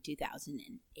crisis in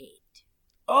 2008.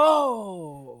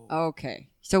 Oh. Okay.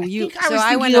 So I you. think I so was I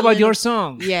thinking went a about little- your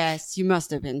song. Yes, you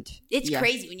must have been. It's Yeah.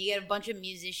 crazy when you get a bunch of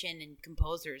musician and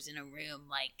composers in a room.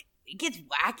 Like, it gets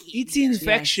wacky. It's in here.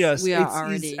 infectious. we are It's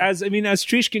already- as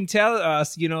Trish can tell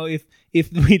us,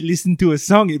 if we listen to a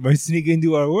song, it might sneak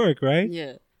into our work, right?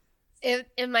 Yeah.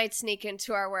 It might sneak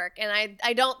into our work, and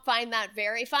I don't find that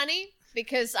very funny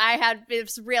because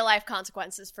it's real life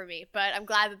consequences for me. But I'm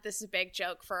glad that this is a big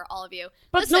joke for all of you.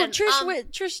 But Listen, no,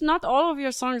 Trish, not all of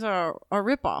your songs are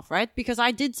rip-off, right? Because I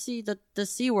did see the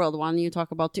SeaWorld one you talk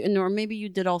about too, or maybe you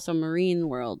did also Marine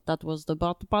World. That was the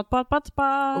bot.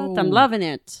 Oh. I'm loving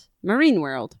it. Marine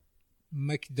World.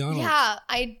 McDonald's. Yeah,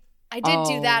 I did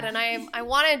do that, Oh.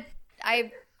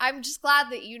 and I'm just glad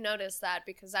that you noticed that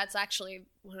because that's actually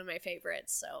one of my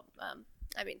favorites. So,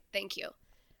 thank you.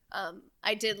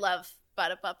 I did love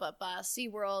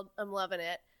SeaWorld. I'm loving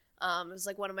it. It was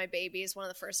like one of my babies, one of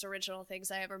the first original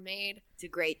things I ever made. It's a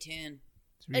great tune.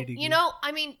 It's really And,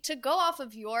 good. to go off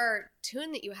of your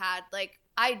tune that you had, like,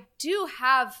 I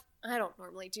don't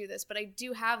normally do this, but I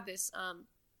do have this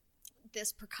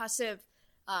this percussive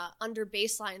under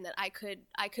bass line that I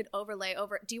could overlay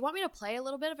over. Do you want me to play a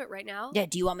little bit of it right now? Yeah,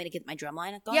 do you want me to get my drum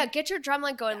line going? Yeah, get your drum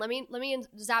line going. Let me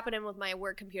zap it in with my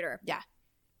word computer. Yeah.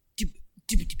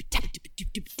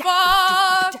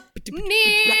 Far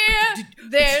near,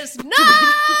 there's nothing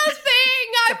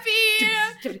I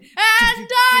fear, and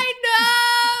I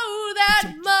know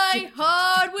that my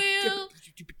heart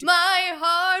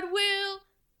will.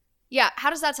 Yeah, how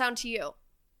does that sound to you?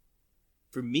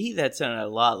 For me, that sounded a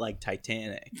lot like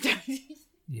Titanic.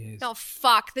 Yes. Oh,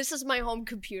 fuck, this is my home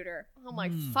computer. Oh my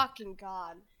fucking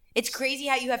god. It's crazy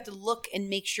how you have to look and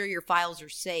make sure your files are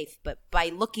safe, but by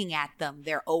looking at them,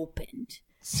 they're opened.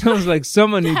 Sounds like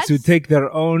someone needs to That's- take their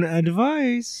own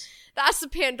advice. That's the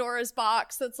Pandora's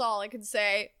box. That's all I can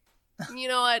say. You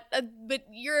know what? But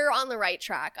you're on the right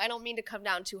track. I don't mean to come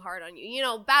down too hard on you. You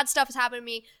know, bad stuff has happened to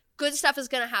me. Good stuff is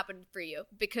going to happen for you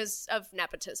because of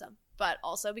nepotism, but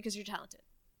also because you're talented.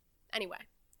 Anyway,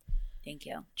 Thank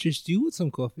you. Just do you want some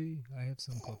coffee? I have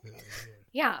some coffee right here.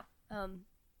 yeah.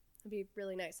 It'd be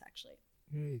really nice, actually.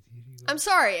 Right, here you go. I'm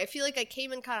sorry. I feel like I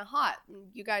came in kind of hot, and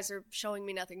you guys are showing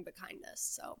me nothing but kindness.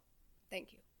 So,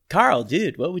 thank you. Carl,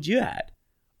 dude, what would you add?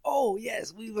 Oh,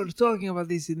 yes, we were talking about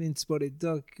this in Spotted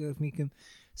Duck, Meekin.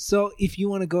 So if you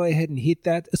want to go ahead and hit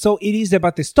that. So it is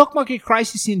about the stock market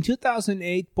crisis in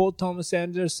 2008, Paul Thomas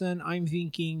Anderson. I'm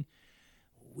thinking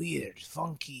weird,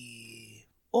 funky,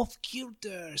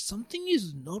 off-kilter. Something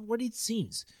is not what it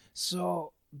seems.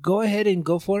 So go ahead and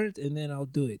go for it, and then I'll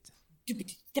do it.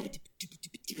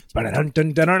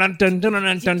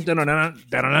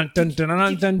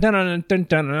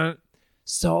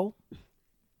 So,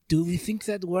 do we think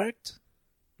that worked?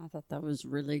 I thought that was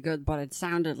really good, but it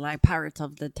sounded like Pirates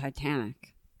of the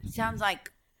Titanic. Sounds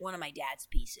like one of my dad's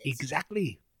pieces.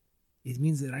 Exactly. It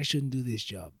means that I shouldn't do this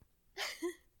job.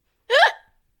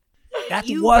 That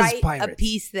you was write Pirates. a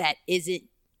piece that isn't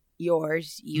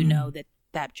yours, you know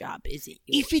that job isn't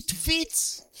yours. If it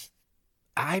fits,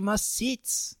 I must sit.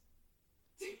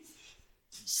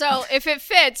 So, if it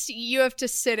fits, you have to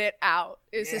sit it out,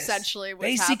 is Yes. essentially what's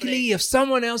Basically, happening. if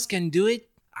someone else can do it,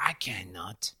 I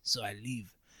cannot. So I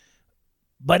leave.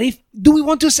 But do we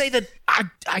want to say that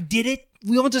I did it?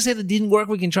 We want to say that it didn't work,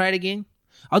 we can try it again?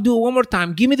 I'll do it one more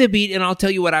time. Give me the beat and I'll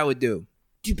tell you what I would do.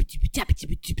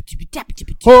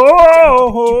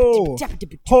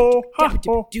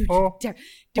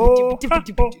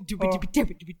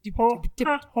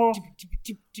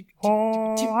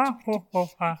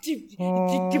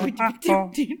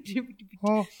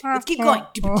 Let's keep going.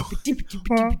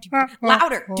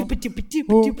 Louder.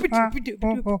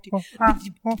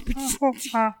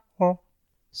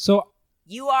 So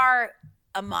You are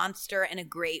a monster and a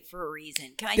great for a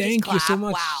reason. Can I just thank clap? you so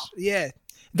much. Wow. Yeah.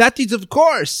 That is, of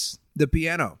course, the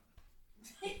piano.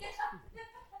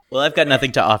 Well, I've got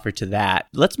nothing to offer to that.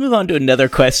 Let's move on to another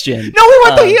question. No, we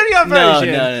want to hear your no,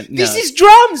 version. no. This is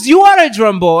drums. You are a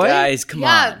drum boy. Guys, come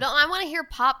Yeah, on. no, I want to hear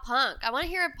pop punk. I want to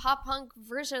hear a pop punk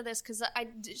version of this because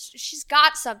she's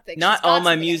got something. Not She's got all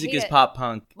my something. I music hate is it. pop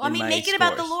punk. Well, I in mean, my make it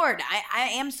about the scores. Lord. I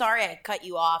am sorry I cut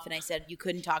you off and I said you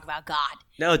couldn't talk about God.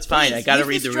 No, it's fine. Please, I got to use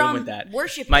read this the room drum with that.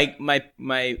 worship.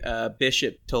 My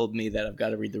bishop told me that I've got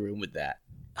to read the room with that.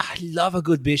 I love a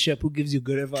good bishop who gives you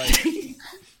good advice.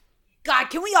 God,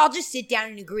 can we all just sit down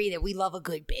and agree that we love a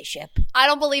good bishop? I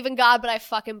don't believe in God, but I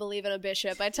fucking believe in a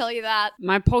bishop. I tell you that.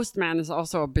 My postman is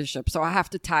also a bishop, so I have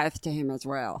to tithe to him as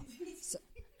well.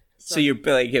 So you're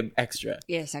billing him extra.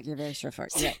 Yes, I give extra for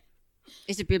it. Yeah.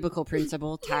 It's a biblical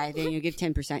principle, tithing. You give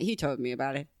 10%. He told me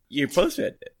about it. Your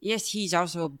postman did. Yes, he's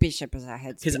also a bishop, as I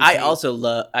had. Because been I saying.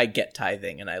 also I get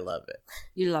tithing and I love it.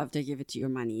 You love to give it to your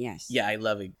money, yes. Yeah, I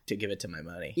love to give it to my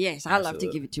money. Yes, I love to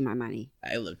Absolutely. give it to my money.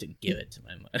 I love to give it to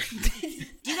my money.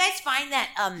 Do you guys find that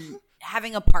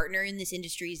having a partner in this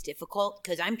industry is difficult?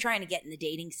 Because I'm trying to get in the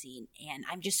dating scene, and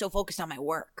I'm just so focused on my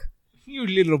work. You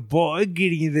little boy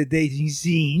getting in the dating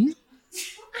scene.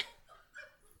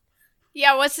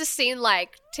 Yeah, what's the scene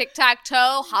like?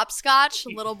 Tic-tac-toe, hopscotch,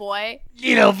 little boy.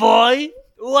 Little boy,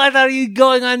 what are you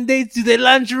going on dates to the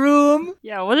lunchroom?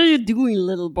 Yeah, what are you doing,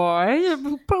 little boy?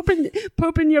 You're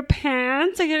pooping your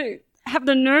pants? I gotta have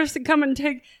the nurse to come and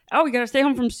take... Oh, you gotta stay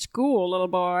home from school, little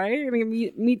boy. You're gonna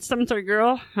meet some sort of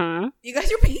girl, huh? You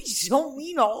guys are being so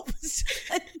mean all of a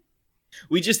sudden.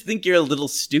 We just think you're a little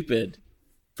stupid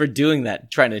for doing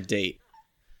that, trying to date.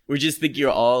 We just think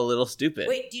you're all a little stupid.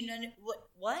 Wait, do you know what?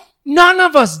 None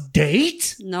of us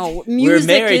date. No,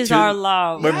 music is to, our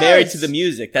love. We're married to the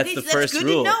music. That's Okay, the so first good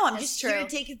rule. to know. I'm That's just here true. to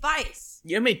take advice.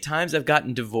 You know how many times I've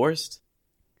gotten divorced?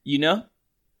 You know?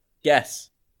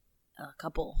 Guess. A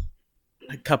couple.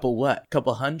 A couple what? A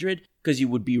couple hundred? Because you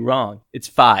would be wrong. It's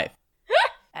 5.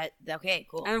 Okay,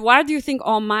 cool. And why do you think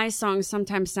all my songs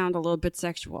sometimes sound a little bit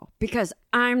sexual? Because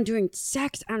I'm doing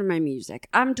sex on my music.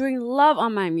 I'm doing love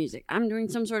on my music. I'm doing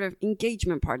some sort of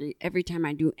engagement party every time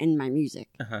I do in my music.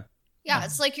 Uh-huh. Yeah,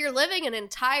 it's like you're living an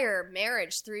entire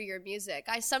marriage through your music.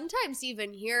 I sometimes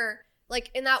even hear, like,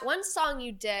 in that one song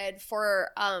you did for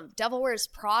Devil Wears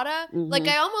Prada, like,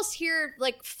 I almost hear,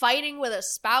 like, fighting with a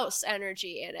spouse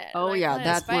energy in it. Oh, And I yeah, find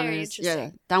that's that one very is. interesting.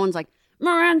 Yeah, that one's like,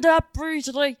 Miranda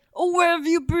Priestley, oh, where have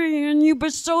you been? You've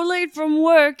been so late from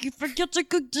work, you forget to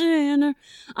cook dinner.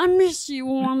 I miss you,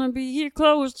 wanna be here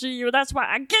close to you. That's why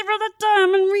I gave her the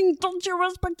diamond ring. Don't you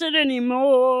respect it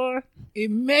anymore?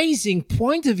 Amazing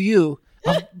point of view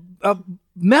of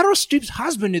Meryl Streep's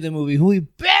husband in the movie, who we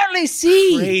barely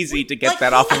see. Crazy to get Like,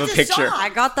 that who off of a got the picture. song? I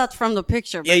got that from the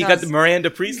picture. Yeah, you got because- the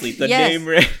Miranda Priestley, the Yes.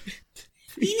 name.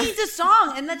 He needs a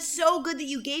song, and that's so good that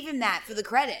you gave him that for the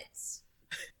credits.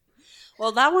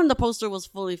 Well, that one, the poster was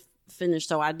fully finished,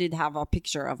 so I did have a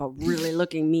picture of a really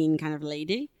looking mean kind of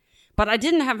lady. But I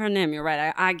didn't have her name, you're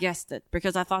right. I guessed it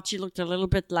because I thought she looked a little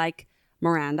bit like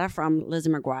Miranda from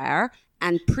Lizzie McGuire,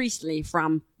 and Priestley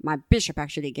from my bishop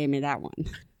actually gave me that one.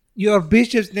 Your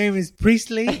bishop's name is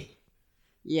Priestley?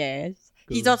 Yes.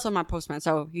 He's also my postman,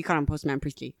 so he called him Postman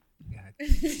Priestley.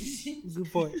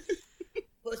 Good boy.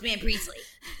 Postman Priestley.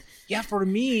 Yeah, for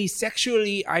me,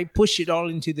 sexually, I push it all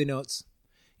into the notes.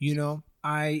 You know,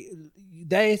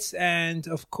 dates and,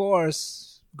 of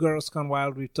course, Girls Gone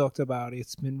Wild, we've talked about.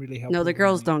 It's been really helpful. No, the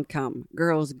girls don't come.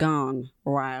 Girls gone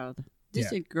wild. Did you Yeah.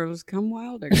 say girls come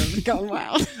wild or girls gone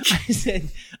wild?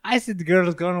 I said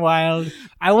Girls Gone Wild.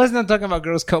 I was not talking about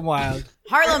Girls Come Wild.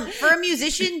 Harlem, for a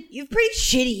musician, you have pretty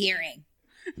shitty hearing.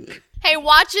 Hey,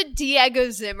 watch it, Diego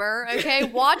Zimmer, okay?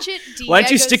 Watch it, Diego Why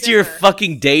don't you stick to your Zimmer.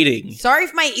 fucking dating? Sorry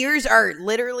if my ears are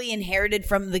literally inherited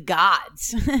from the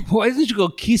gods. Why don't you go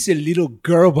kiss a little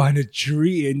girl behind a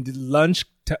tree in the lunch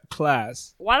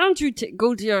class? Why don't you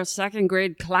go to your second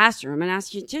grade classroom and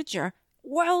ask your teacher,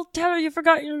 well, tell her you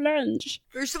forgot your lunch.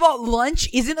 First of all, lunch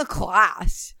isn't a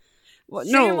class. What?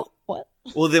 Say No. what- What?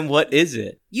 Well, then what is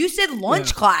it? You said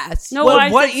lunch class. No, Well,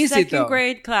 I what said is it, second though?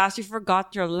 grade class. You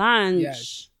forgot your lunch.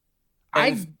 Yes.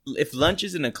 If lunch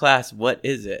is in a class, what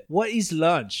is it? What is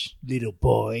lunch, little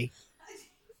boy?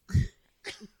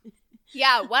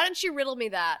 Yeah, why don't you riddle me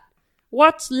that?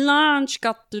 What's lunch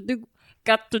got to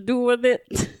do with it?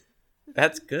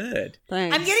 That's good.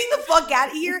 Thanks. I'm getting the fuck out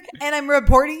of here, and I'm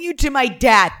reporting you to my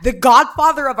dad, the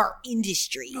godfather of our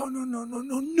industry. No.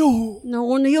 No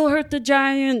one, he'll hurt the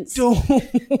Giants. Don't.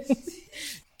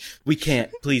 We can't.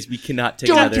 Please, we cannot take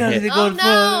Don't another tell me hit. the Oh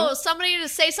Godfather. no! Somebody to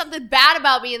say something bad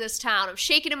about me in this town. I'm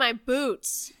shaking in my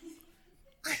boots.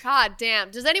 God damn.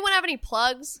 Does anyone have any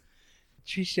plugs?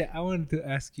 Trisha, I wanted to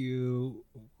ask you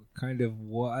kind of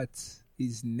what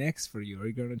is next for you. Are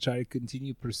you going to try to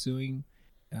continue pursuing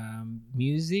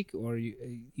music, or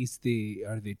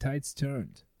are the tides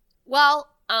turned? Well,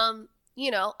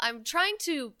 you know, I'm trying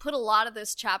to put a lot of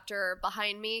this chapter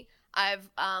behind me. I've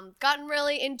gotten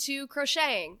really into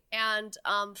crocheting and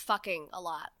fucking a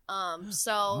lot.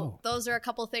 So those are a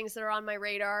couple things that are on my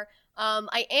radar.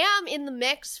 I am in the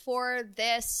mix for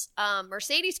this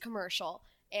Mercedes commercial.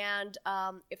 And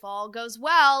if all goes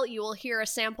well, you will hear a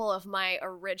sample of my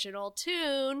original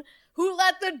tune, Who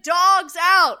Let the Dogs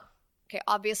Out? Okay,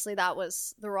 obviously that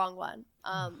was the wrong one.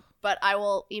 But I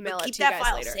will email But it keep to you that guys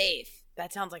file later. safe.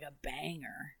 That sounds like a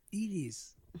banger. It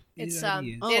is. It's really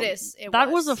is. it is. It That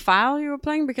was a file you were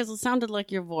playing because it sounded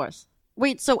like your voice.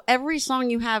 Wait, so every song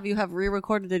you have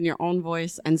re-recorded in your own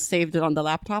voice and saved it on the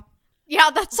laptop? Yeah,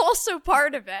 that's also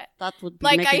part of it. That would be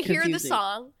Like, make I it hear the confusing.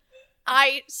 song,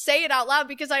 I say it out loud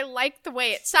because I like the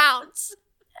way it sounds,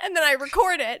 and then I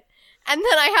record it, and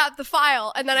then I have the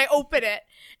file, and then I open it,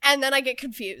 and then I get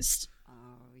confused. Oh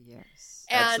yes.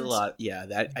 That's And a lot. Yeah,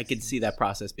 that I could see that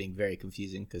process being very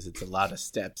confusing because it's a lot of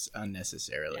steps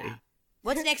unnecessarily. Yeah.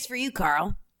 What's next for you,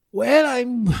 Carl? Well,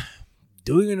 I'm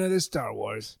doing another Star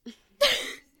Wars.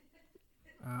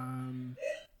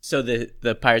 So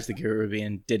the Pirates of the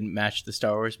Caribbean didn't match the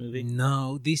Star Wars movie?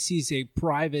 No, this is a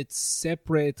private,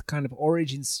 separate kind of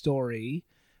origin story.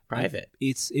 Private.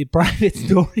 It's a private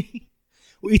story.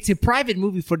 It's a private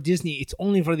movie for Disney. It's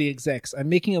only for the execs. I'm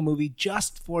making a movie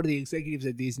just for the executives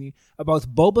at Disney about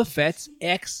Boba Fett's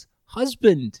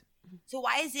ex-husband. So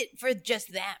why is it for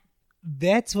just them?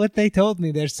 That's what they told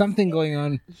me. There's something going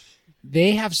on.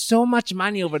 They have so much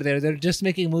money over there. They're just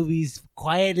making movies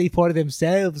quietly for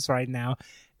themselves right now.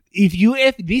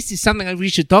 If this is something that we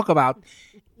should talk about,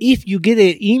 if you get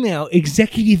an email,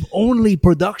 executive only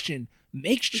production,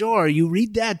 make sure you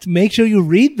read that. Make sure you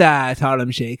read that,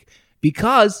 Harlem Shake,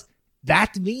 because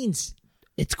that means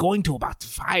it's going to about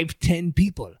 5-10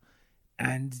 people.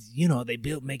 And, they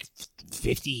make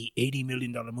 $50, $80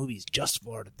 million movies just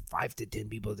for 5 to 10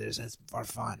 people. That's for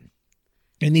fun.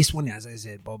 And this one, as I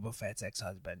said, Boba Fett's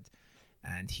ex-husband.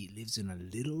 And he lives in a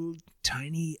little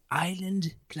tiny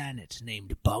island planet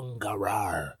named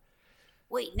Bungarar.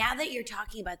 Wait, now that you're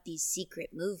talking about these secret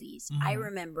movies, I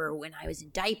remember when I was in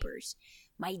diapers,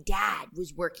 my dad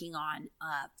was working on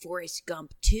Forrest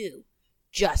Gump 2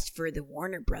 just for the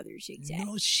Warner Brothers execs.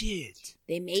 No shit.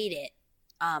 They made it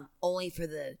only for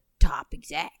the top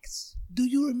execs. Do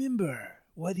you remember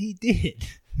what he did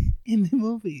in the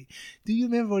movie? Do you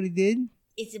remember what he did?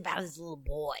 It's about his little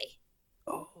boy,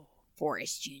 Oh.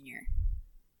 Forrest Jr.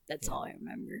 That's all I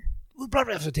remember. We'll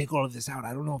probably have to take all of this out.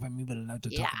 I don't know if I'm even allowed to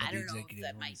talk Yeah, about I the don't know if executive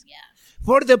that might, movies. yeah.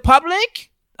 For the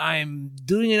public, I'm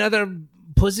doing another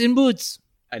Puss in Boots.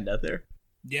 Another?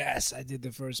 Yes, I did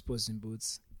the first Puss in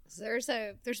Boots. There's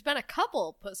been a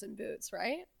couple Puss in Boots,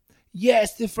 right?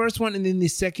 Yes, the first one, and then the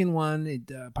second one,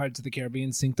 Pirates of the Caribbean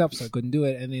synced up, so I couldn't do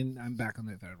it, and then I'm back on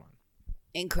the third one.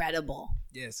 Incredible.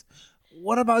 Yes.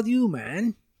 What about you,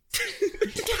 man?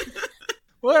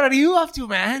 What are you up to,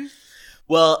 man?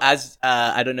 Well, as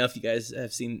I don't know if you guys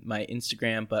have seen my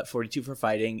Instagram, but 42 for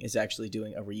Fighting is actually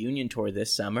doing a reunion tour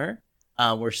this summer.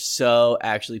 We're so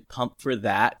actually pumped for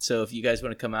that. So if you guys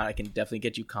want to come out, I can definitely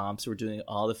get you comps. We're doing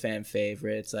all the fan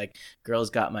favorites, like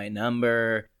Girls Got My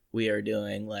Number. We are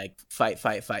doing like Fight.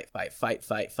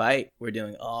 We're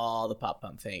doing all the pop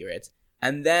pump favorites.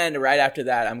 And then right after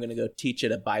that, I'm going to go teach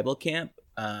at a Bible camp.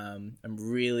 I'm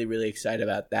really, really excited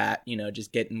about that.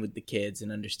 Just getting with the kids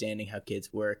and understanding how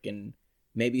kids work and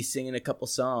maybe singing a couple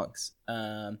songs.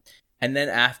 And then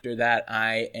after that,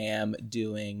 I am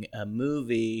doing a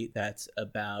movie that's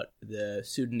about the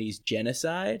Sudanese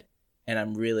genocide. And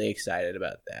I'm really excited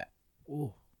about that.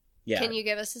 Ooh. Yeah. Can you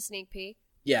give us a sneak peek?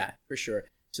 Yeah, for sure.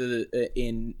 So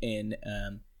in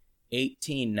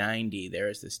 1890, there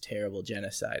was this terrible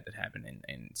genocide that happened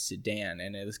in Sudan.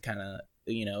 And it was kind of,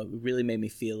 it really made me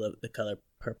feel the color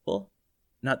purple.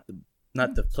 Not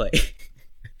the play.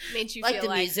 Made you Like feel the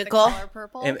like musical? the color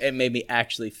purple? It made me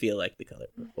actually feel like the color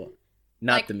purple,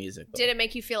 not Like, the musical. Did it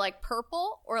make you feel like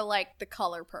purple or like the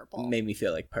color purple? It made me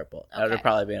feel like purple. That would have Okay.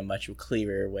 probably been a much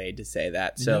clearer way to say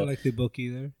that. You So don't like the book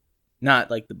either?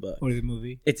 not like the book. Or the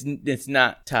movie? It's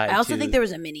not tied. I also to, think there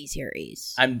was a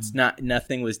mini-series.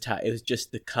 Nothing was tied. It was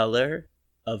just the color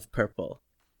of purple.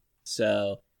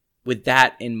 So with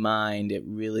that in mind, it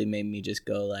really made me just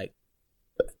go like.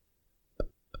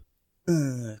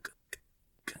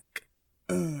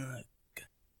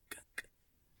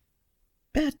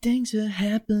 Bad things are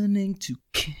happening to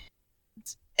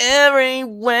kids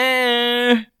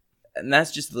everywhere. And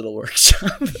that's just a little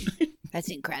workshop. That's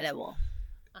incredible.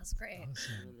 That's great.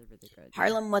 Really, really good.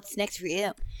 Harlem, what's next for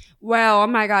you? Well, oh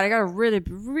my God, I got a really,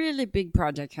 really big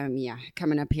project coming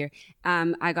up here.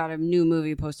 I got a new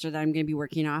movie poster that I'm going to be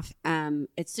working off.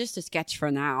 It's just a sketch for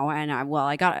now, and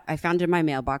I found it in my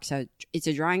mailbox. It's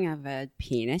a drawing of a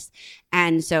penis,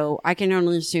 and so I can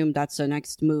only assume that's the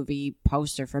next movie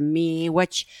poster for me.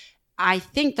 Which I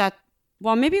think that,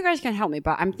 well, maybe you guys can help me,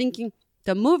 but I'm thinking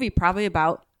the movie probably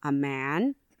about a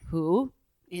man who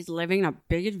is living a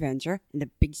big adventure in the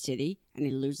big city, and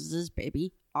he loses his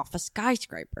baby off a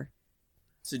skyscraper.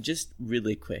 So just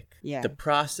really quick. Yeah. The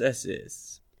process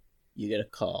is you get a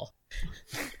call.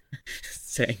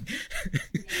 saying,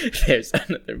 there's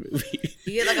another movie.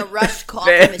 You get like a rushed call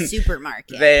Then- from a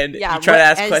supermarket. Then Yeah, you try to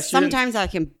ask and questions. sometimes I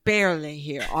can barely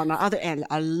hear. On the other end,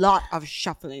 a lot of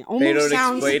shuffling. they don't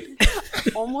Sounds explain.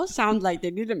 almost sound like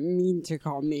they didn't mean to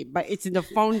call me, but it's in the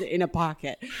phone in a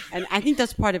pocket, and I think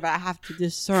that's part of it. I have to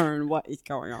discern what is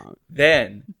going on.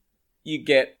 Then you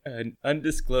get an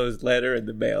undisclosed letter in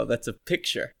the mail that's a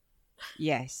picture.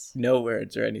 Yes. No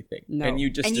words or anything. No. And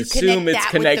you just And you assume connect it's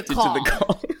that with connected the to the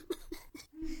call.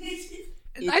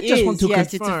 I just want to yes,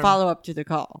 confirm. it's a follow up to the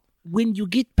call. When you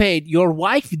get paid, your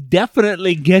wife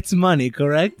definitely gets money,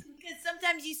 correct? Because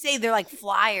sometimes you say they're like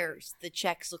flyers. The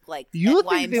checks look like You at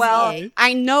think they- YMCA. Well,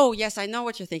 I know. Yes, I know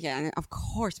what you're thinking. And of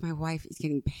course, my wife is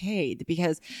getting paid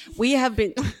because we have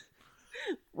been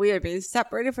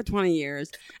separated for 20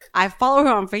 years. I follow her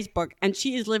on Facebook, and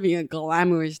she is living a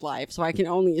glamorous life. So I can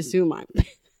only assume I'm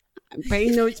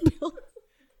paying those bills.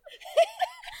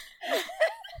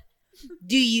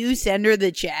 Do you send her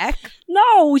the check?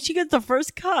 No, she gets the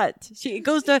first cut. It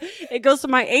goes to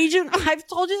my agent. I've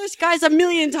told you this, guys, a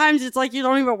million times. It's like you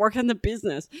don't even work in the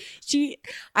business.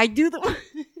 I do the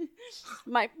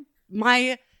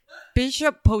my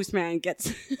bishop postman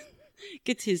gets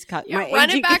his cut. Yeah, my run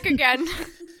it agent back again.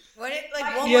 What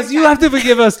like one Yes, more you time. have to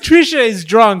forgive us. Trisha is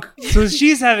drunk, so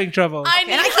she's having trouble. I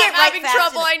need, I can't I'm write having fast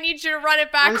trouble. enough. I need you to run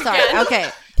it back I'm sorry. again. Okay.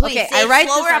 Please okay. say I write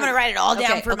slower. this I'm going to write it all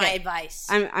down Okay, for my okay. advice.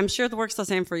 I'm sure it works the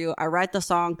same for you. I write the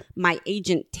song. My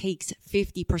agent takes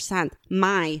 50%.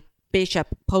 My bishop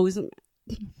postman.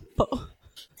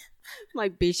 My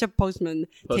bishop postman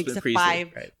takes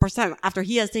Priestley, 5%. After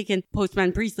he has taken,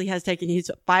 Postman Priestley has taken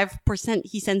his 5%.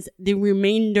 He sends the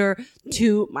remainder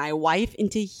to my wife in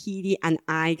Tahiti, and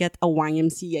I get a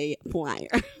YMCA flyer.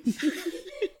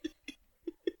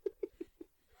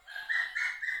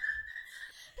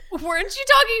 Weren't you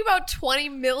talking about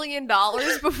 $20 million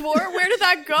before? Where did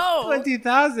that go?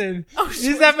 20,000. Oh,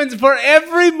 This happens for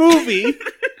every movie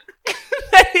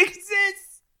that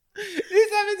exists.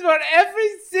 This happens for every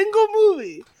single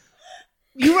movie.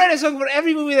 You write a song for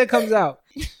every movie that comes out.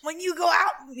 When you go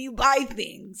out, you buy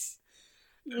things.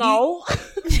 No,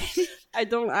 I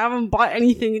haven't bought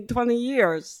anything in 20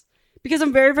 years because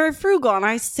I'm very, very frugal, and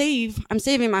I'm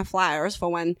saving my flyers for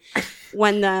when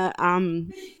the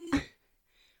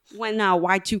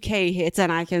Y2K hits,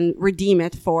 and I can redeem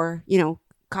it for,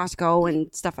 Costco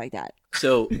and stuff like that.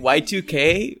 So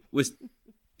Y2K was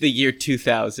the year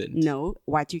 2000. No,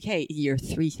 Y2K, year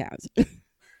 3000.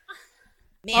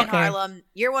 Man, Okay. Harlem,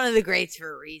 you're one of the greats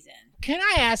for a reason. Can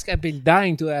I ask? I've been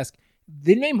dying to ask.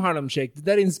 The name Harlem Shake, did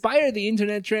that inspire the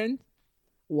internet trend?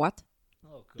 What?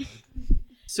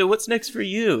 So what's next for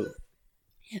you?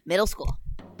 Middle school.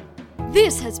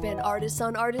 This has been Artists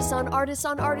on Artists on Artists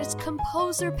on Artists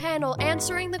Composer Panel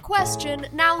answering the question,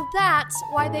 now that's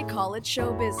why they call it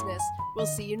show business. We'll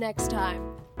see you next time.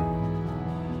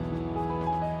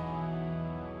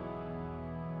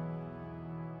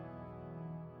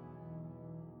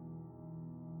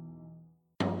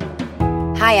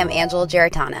 Hi, I'm Angela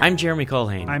Geritana. I'm Jeremy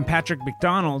Colhane. I'm Patrick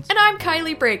McDonald. And I'm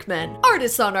Kylie Brakeman.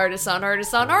 Artists on Artists on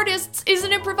Artists on Artists is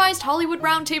an improvised Hollywood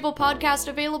Roundtable podcast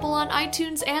available on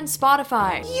iTunes and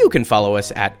Spotify. You can follow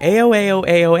us at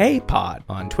AOAOAOA Pod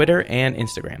on Twitter and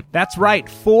Instagram. That's right,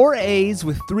 4 A's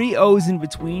with 3 O's in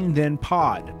between, then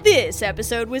pod. This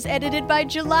episode was edited by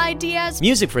July Diaz.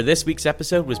 Music for this week's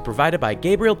episode was provided by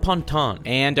Gabriel Ponton.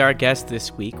 And our guest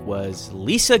this week was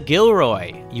Lisa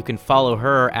Gilroy. You can follow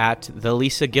her at the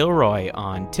Lisa Gilroy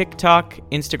on TikTok,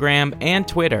 Instagram, and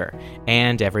Twitter,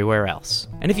 and everywhere else.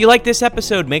 And if you like this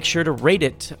episode, make sure to rate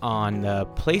it on the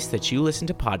place that you listen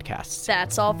to podcasts.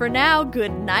 That's all for now.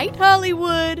 Good night,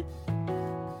 Hollywood.